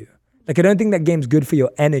good for you. Like I don't think that game's good for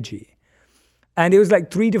your energy. And it was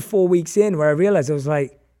like 3 to 4 weeks in where I realized I was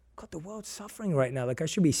like, God, the world's suffering right now. Like I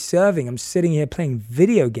should be serving. I'm sitting here playing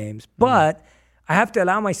video games, but I have to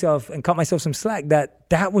allow myself and cut myself some slack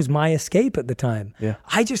that was my escape at the time. Yeah.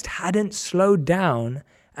 I just hadn't slowed down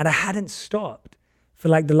and I hadn't stopped for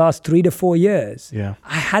like the last 3 to 4 years. Yeah.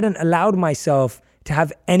 I hadn't allowed myself to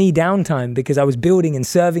have any downtime because I was building and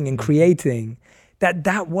serving and creating.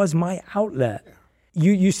 That was my outlet.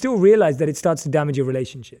 You still realize that it starts to damage your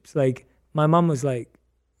relationships. Like my mom was like,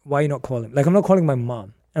 why are you not calling? Like I'm not calling my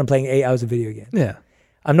mom and I'm playing 8 hours of video games. Yeah.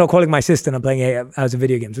 I'm not calling my sister and I'm playing 8 hours of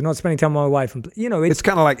video games. I'm not spending time with my wife. And, It's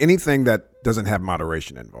kind of like anything that doesn't have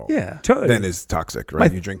moderation involved. Yeah. Totally. Then is toxic,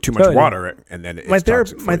 right? You drink too much water and then it's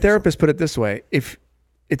toxic for my you. therapist put it this way: if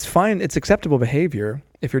it's fine, it's acceptable behavior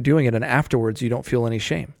if you're doing it, and afterwards you don't feel any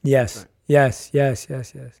shame. Yes. Yes.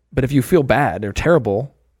 But if you feel bad or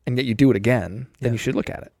terrible and yet you do it again, then you should look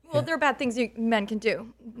at it. Well, there are bad things men can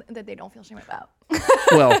do that they don't feel shame about.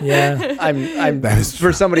 Well, Yeah. I'm That is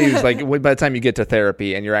for somebody who's like, by the time you get to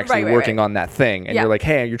therapy and you're actually Right, working right. on that thing and Yeah. you're like,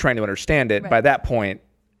 hey, you're trying to understand it. Right. By that point,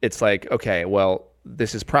 it's like, okay, well,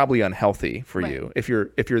 this is probably unhealthy for Right. you if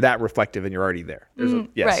you're that reflective and you're already there. There's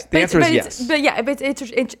yes. Right. The answer is yes. But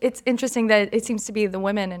it's interesting that it seems to be the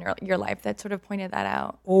women in your life that sort of pointed that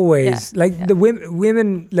out. Always. Yeah, Like yeah. the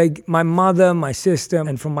women, like my mother, my sister,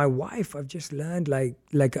 and from my wife, I've just learned like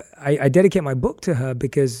I dedicate my book to her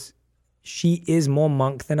because she is more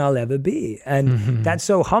monk than I'll ever be. And that's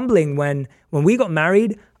so humbling. When we got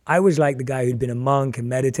married, I was like the guy who'd been a monk and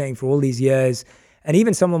meditating for all these years. And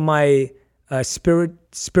even some of my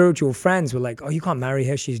spiritual friends were like, oh, you can't marry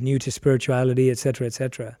her. She's new to spirituality, et cetera, et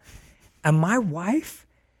cetera. And my wife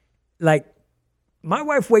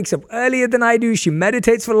wakes up earlier than I do. She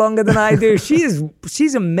meditates for longer than I do.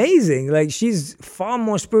 She's amazing. Like she's far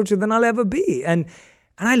more spiritual than I'll ever be. And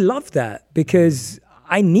I love that because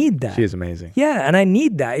I need that. She is amazing. Yeah, and I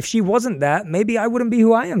need that. If she wasn't that, maybe I wouldn't be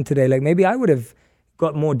who I am today. Like maybe I would have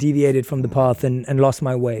got more deviated from the path and lost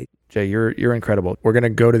my way. Jay, you're incredible. We're going to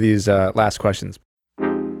go to these last questions.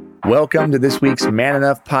 Welcome to this week's Man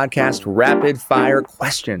Enough Podcast Rapid Fire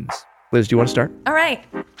Questions. Liz, do you want to start? All right,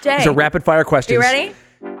 Jay. These are rapid fire questions. You ready?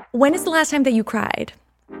 When is the last time that you cried?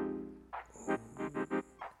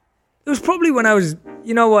 It was probably when I was,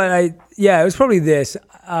 it was probably this.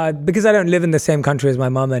 Because I don't live in the same country as my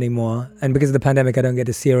mom anymore, and because of the pandemic, I don't get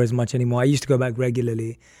to see her as much anymore. I used to go back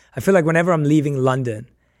regularly. I feel like whenever I'm leaving London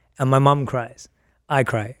and my mom cries, I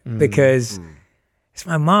cry because it's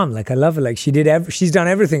my mom. Like I love her. Like she's done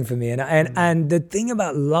everything for me. And the thing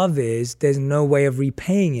about love is there's no way of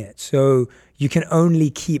repaying it. So you can only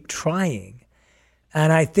keep trying.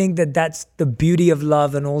 And I think that that's the beauty of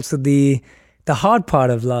love, and also the hard part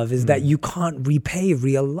of love is that you can't repay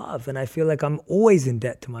real love. And I feel like I'm always in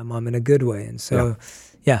debt to my mom in a good way. And so,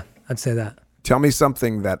 yeah I'd say that. Tell me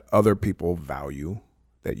something that other people value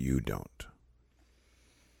that you don't.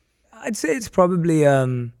 I'd say it's probably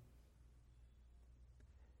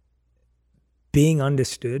being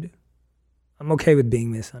understood. I'm okay with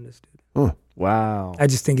being misunderstood. Oh, Wow. I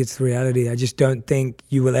just think it's the reality. I just don't think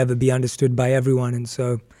you will ever be understood by everyone. And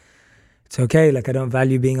so it's okay. Like I don't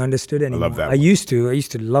value being understood anymore. love that I used to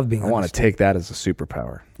love being I want to understood. take that as a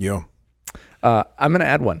superpower. yo. I'm going to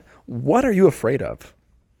add one. What are you afraid of?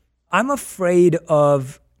 I'm afraid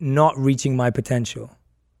of not reaching my potential.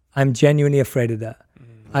 I'm genuinely afraid of that.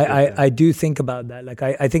 I do think about that. Like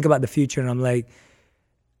I think about the future and I'm like,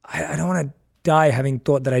 I don't want to die having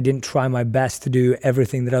thought that I didn't try my best to do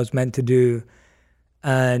everything that I was meant to do.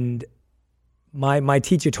 And my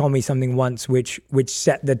teacher told me something once which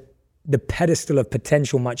set the pedestal of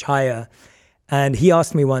potential much higher. And he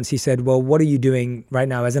asked me once, he said, well, what are you doing right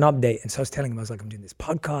now as an update? And so I was telling him, I was like, I'm doing this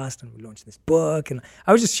podcast and we're launching this book. And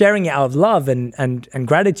I was just sharing it out of love and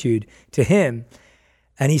gratitude to him.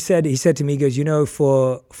 And he said to me, he goes,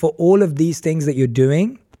 for all of these things that you're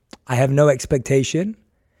doing, I have no expectation,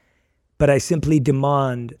 but I simply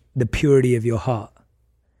demand the purity of your heart.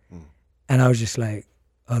 And I was just like,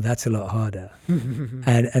 oh, that's a lot harder.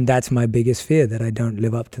 and that's my biggest fear, that I don't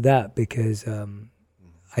live up to that, because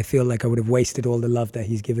I feel like I would have wasted all the love that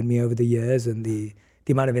he's given me over the years, and the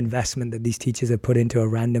amount of investment that these teachers have put into a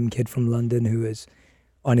random kid from London who is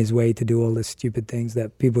on his way to do all the stupid things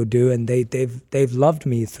that people do. And they've loved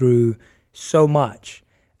me through so much.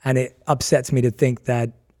 And it upsets me to think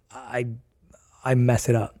that I mess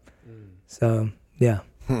it up. So Yeah.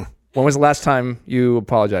 When was the last time you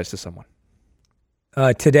apologized to someone?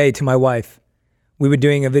 Today to my wife. We were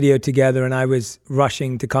doing a video together and I was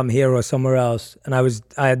rushing to come here or somewhere else. And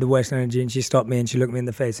I had the worst energy and she stopped me and she looked me in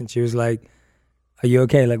the face and she was like, are you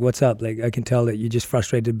okay? Like, what's up? Like, I can tell that you're just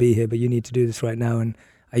frustrated to be here, but you need to do this right now. And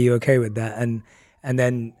are you okay with that? And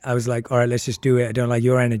then I was like, all right, let's just do it. I don't like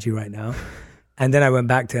your energy right now. And then I went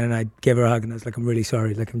back to her and I gave her a hug and I was like, I'm really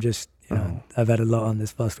sorry. Like, I'm just, I've had a lot on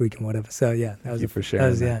this past week and whatever. So yeah, that was for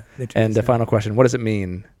sharing. Yeah. And the final question, what does it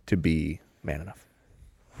mean to be man enough?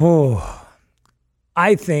 Oh,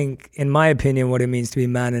 I think, in my opinion, what it means to be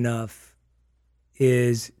man enough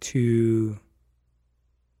is to...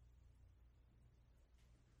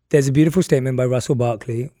 There's a beautiful statement by Russell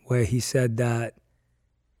Barkley where he said that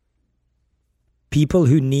people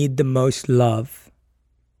who need the most love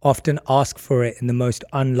often ask for it in the most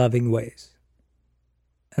unloving ways.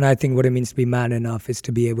 And I think what it means to be man enough is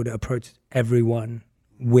to be able to approach everyone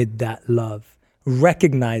with that love,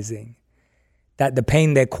 recognizing that the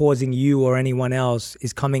pain they're causing you or anyone else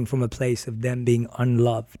is coming from a place of them being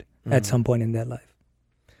unloved at some point in their life.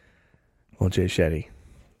 Well, Jay Shetty,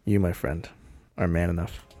 you, my friend, are man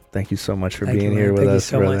enough. Thank you so much for Thank being you, here man. with Thank us, you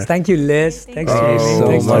so brother. much. Thank you, Liz. Thanks, Jamie. So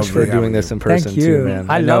Thanks much so for much. doing this in person Thank you. too, man.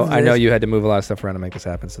 I know love you had to move a lot of stuff around to make this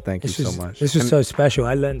happen, so thank you so much. This was so special.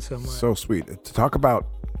 I learned so much. So sweet. To talk about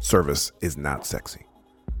service is not sexy.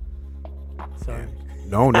 Sorry.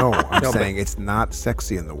 No, I'm saying it's not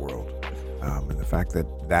sexy in the world. And the fact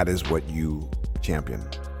that is what you champion.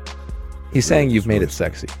 He's saying you've made it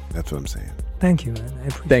sexy. That's what I'm saying. Thank you, man. I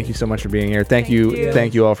appreciate Thank you so much for being here. Thank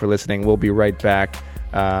you all for listening. We'll be right back.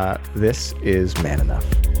 This is Man Enough.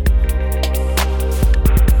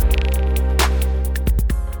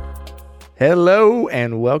 Hello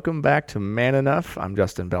and welcome back to Man Enough. I'm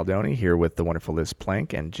Justin Baldoni here with the wonderful Liz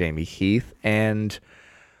Plank and Jamie Heath. And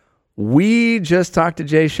we just talked to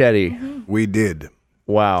Jay Shetty. Mm-hmm. We did.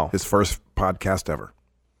 Wow. His first podcast ever.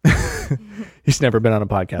 He's never been on a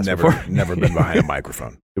podcast before. Never been behind a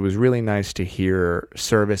microphone. It was really nice to hear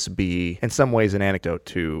service be, in some ways, an anecdote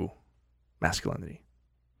to masculinity.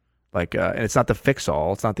 Like, and it's not the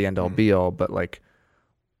fix-all, it's not the end-all, be-all, but like,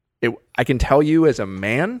 I can tell you as a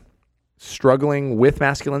man struggling with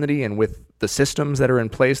masculinity and with the systems that are in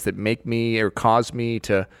place that make me or cause me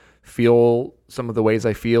to feel some of the ways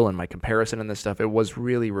I feel and my comparison and this stuff, it was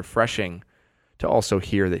really refreshing to also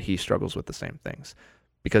hear that he struggles with the same things.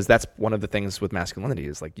 Because that's one of the things with masculinity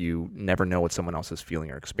is like you never know what someone else is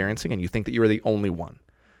feeling or experiencing and you think that you're the only one.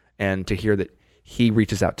 And to hear that he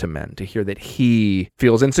reaches out to men, to hear that he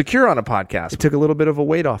feels insecure on a podcast, it took a little bit of a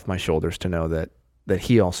weight off my shoulders to know that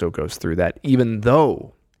he also goes through that, even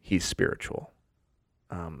though he's spiritual.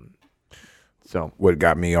 So what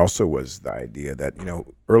got me also was the idea that,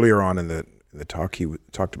 earlier on in the talk, he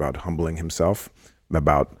talked about humbling himself,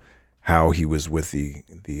 about how he was with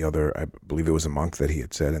the other, I believe it was a monk that he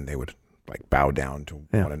had said, and they would like bow down to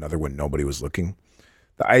one another when nobody was looking.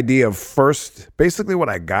 The idea of first, basically what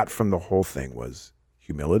I got from the whole thing was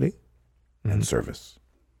humility and service.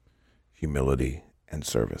 Humility and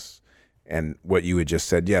service. And what you had just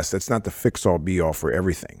said, yes, that's not the fix-all, be-all for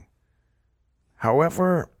everything.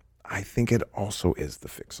 However, I think it also is the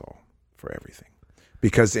fix-all for everything.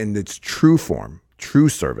 Because in its true form, true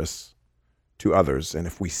service to others, and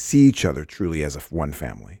if we see each other truly as one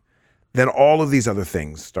family, then all of these other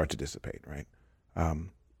things start to dissipate, right?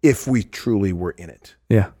 If we truly were in it.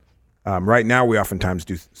 yeah. Right now, we oftentimes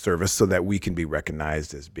do service so that we can be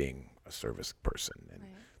recognized as being a service person. And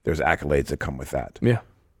there's accolades that come with that. Yeah.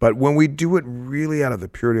 But when we do it really out of the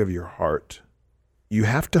purity of your heart, you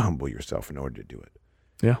have to humble yourself in order to do it.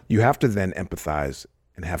 Yeah. You have to then empathize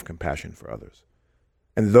and have compassion for others.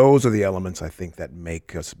 And those are the elements, I think, that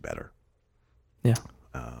make us better. Yeah.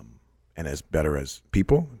 And as better as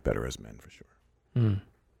people, better as men, for sure.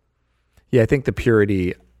 Yeah, I think the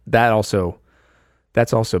purity, that's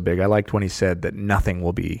also big. I liked when he said that nothing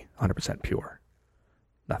will be 100% pure.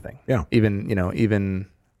 Nothing. Yeah. Even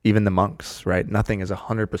the monks, right? Nothing is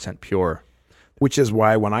 100% pure. Which is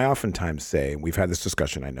why when I oftentimes say, we've had this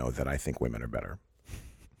discussion, I know that I think women are better.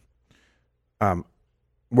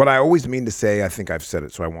 What I always mean to say, I think I've said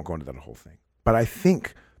it, so I won't go into that whole thing. But I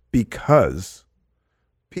think because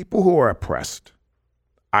people who are oppressed,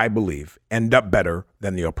 I believe, end up better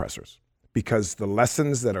than the oppressors. Because the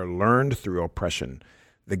lessons that are learned through oppression,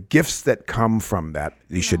 the gifts that come from that,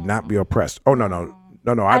 you should not be oppressed. Oh, no.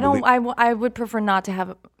 I would prefer not to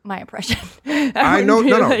have my oppression. I know,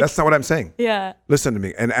 no, that's not what I'm saying. Yeah. Listen to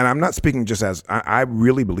me. And I'm not speaking just as, I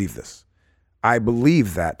really believe this. I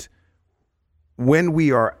believe that when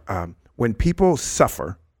we are, when people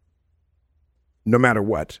suffer, no matter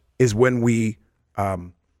what, is when we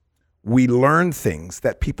we learn things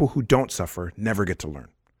that people who don't suffer never get to learn.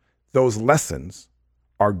 Those lessons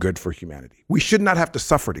are good for humanity. We should not have to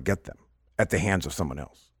suffer to get them at the hands of someone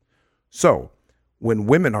else. So when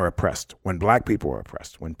women are oppressed, when Black people are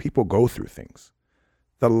oppressed, when people go through things,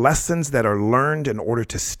 the lessons that are learned in order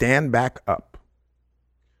to stand back up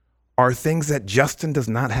are things that Justin does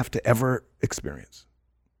not have to ever experience.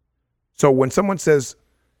 So when someone says,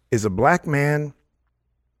 is a Black man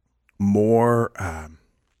more,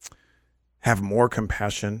 have more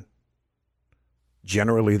compassion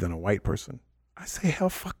generally than a white person? I say, hell,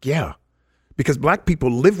 fuck yeah. Because Black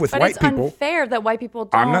people live with white people. But it's unfair that white people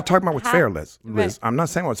don't. I'm not talking about what's fair, Liz. Right. I'm not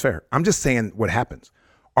saying what's fair. I'm just saying what happens.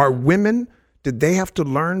 Are women, did they have to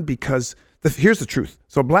learn? Because here's the truth.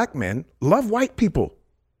 So Black men love white people.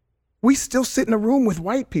 We still sit in a room with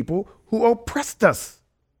white people who oppressed us.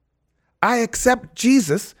 I accept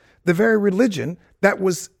Jesus, the very religion that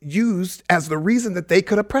was used as the reason that they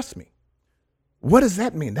could oppress me. What does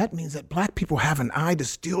that mean? That means that Black people have an eye to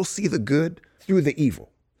still see the good through the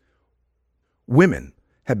evil. Women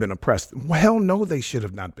have been oppressed. Well, hell no, they should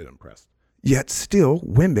have not been oppressed. Yet still,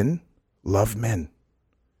 women love men.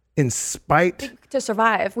 In spite... To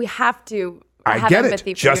survive, we have to I have get empathy it. for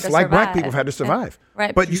you Just to like survive. Black people have had to survive.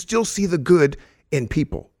 Right. But you still see the good in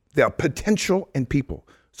people, the potential in people.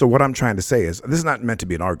 So what I'm trying to say is, this is not meant to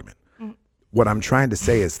be an argument. What I'm trying to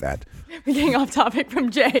say is that... We're getting off topic from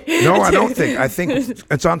Jay. No, I don't think. I think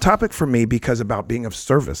it's on topic for me because about being of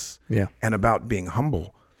service and about being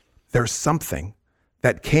humble. There's something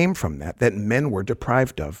that came from that men were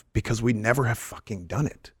deprived of because we never have fucking done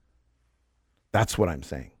it. That's what I'm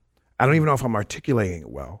saying. I don't even know if I'm articulating it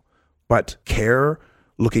well, but care,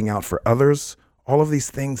 looking out for others, all of these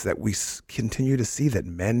things that we continue to see that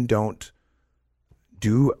men don't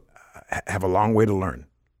do, have a long way to learn,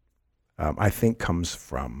 I think comes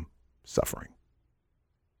from suffering.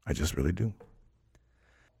 I just really do.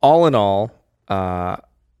 All in all,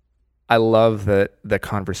 I love that the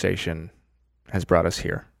conversation has brought us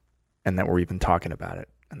here and that we're even talking about it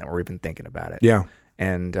and that we're even thinking about it. Yeah.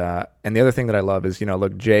 And the other thing that I love is,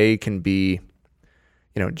 look, Jay can be,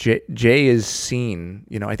 Jay is seen,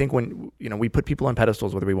 I think when, we put people on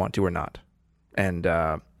pedestals whether we want to or not.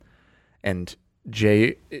 And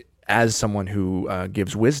Jay, as someone who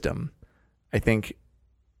gives wisdom, I think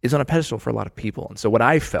is on a pedestal for a lot of people. And so what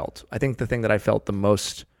I think the thing that I felt the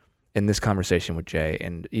most in this conversation with Jay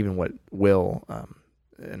and even what Will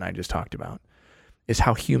and I just talked about is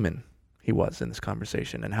how human he was in this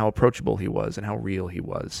conversation and how approachable he was and how real he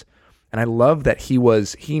was. And I love that he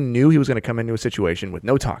knew he was going to come into a situation with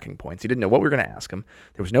no talking points. He didn't know what we were going to ask him.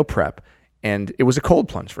 There was no prep. And it was a cold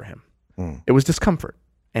plunge for him. It was discomfort.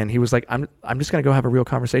 And he was like, I'm just going to go have a real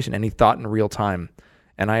conversation. And he thought in real time.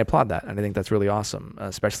 And I applaud that. And I think that's really awesome,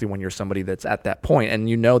 especially when you're somebody that's at that point and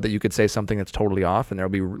you know that you could say something that's totally off and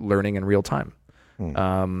there'll be learning in real time.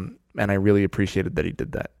 And I really appreciated that he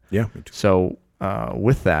did that. Yeah, me too. So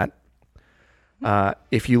with that,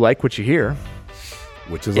 if you like what you hear,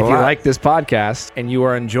 which is if you like this podcast and you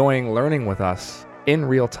are enjoying learning with us in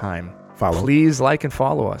real time, please like and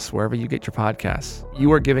follow us wherever you get your podcasts.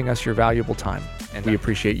 You are giving us your valuable time, and we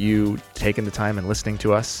appreciate you taking the time and listening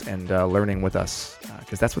to us and learning with us,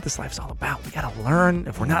 because that's what this life's all about. We got to learn.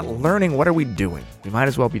 If we're not learning, what are we doing? We might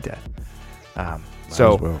as well be dead.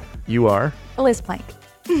 You are? Liz Plank.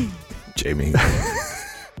 Jamie.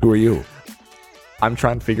 Who are you? I'm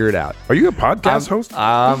trying to figure it out. Are you a podcast host?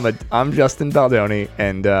 I'm Justin Baldoni,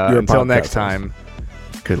 and until next time,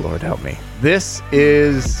 good Lord help me. This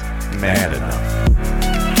is Man Enough.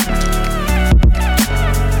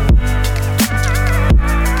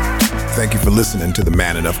 Thank you for listening to the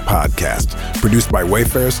Man Enough podcast, produced by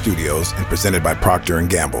Wayfarer Studios and presented by Procter &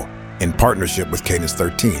 Gamble, in partnership with Cadence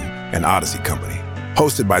 13 and Odyssey Company.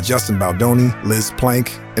 Hosted by Justin Baldoni, Liz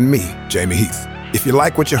Plank, and me, Jamie Heath. If you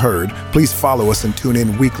like what you heard, please follow us and tune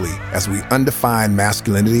in weekly as we undefine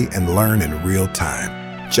masculinity and learn in real time.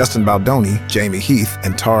 Justin Baldoni, Jamie Heath,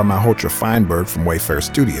 and Tara Malhotra Feinberg from Wayfarer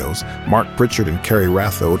Studios, Mark Pritchard and Kerry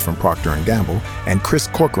Rathode from Procter & Gamble, and Chris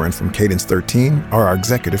Corcoran from Cadence 13 are our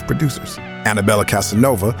executive producers. Annabella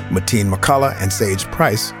Casanova, Mateen McCullough, and Sage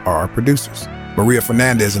Price are our producers. Maria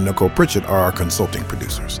Fernandez and Nicole Pritchard are our consulting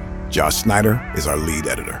producers. Josh Snyder is our lead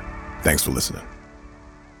editor. Thanks for listening.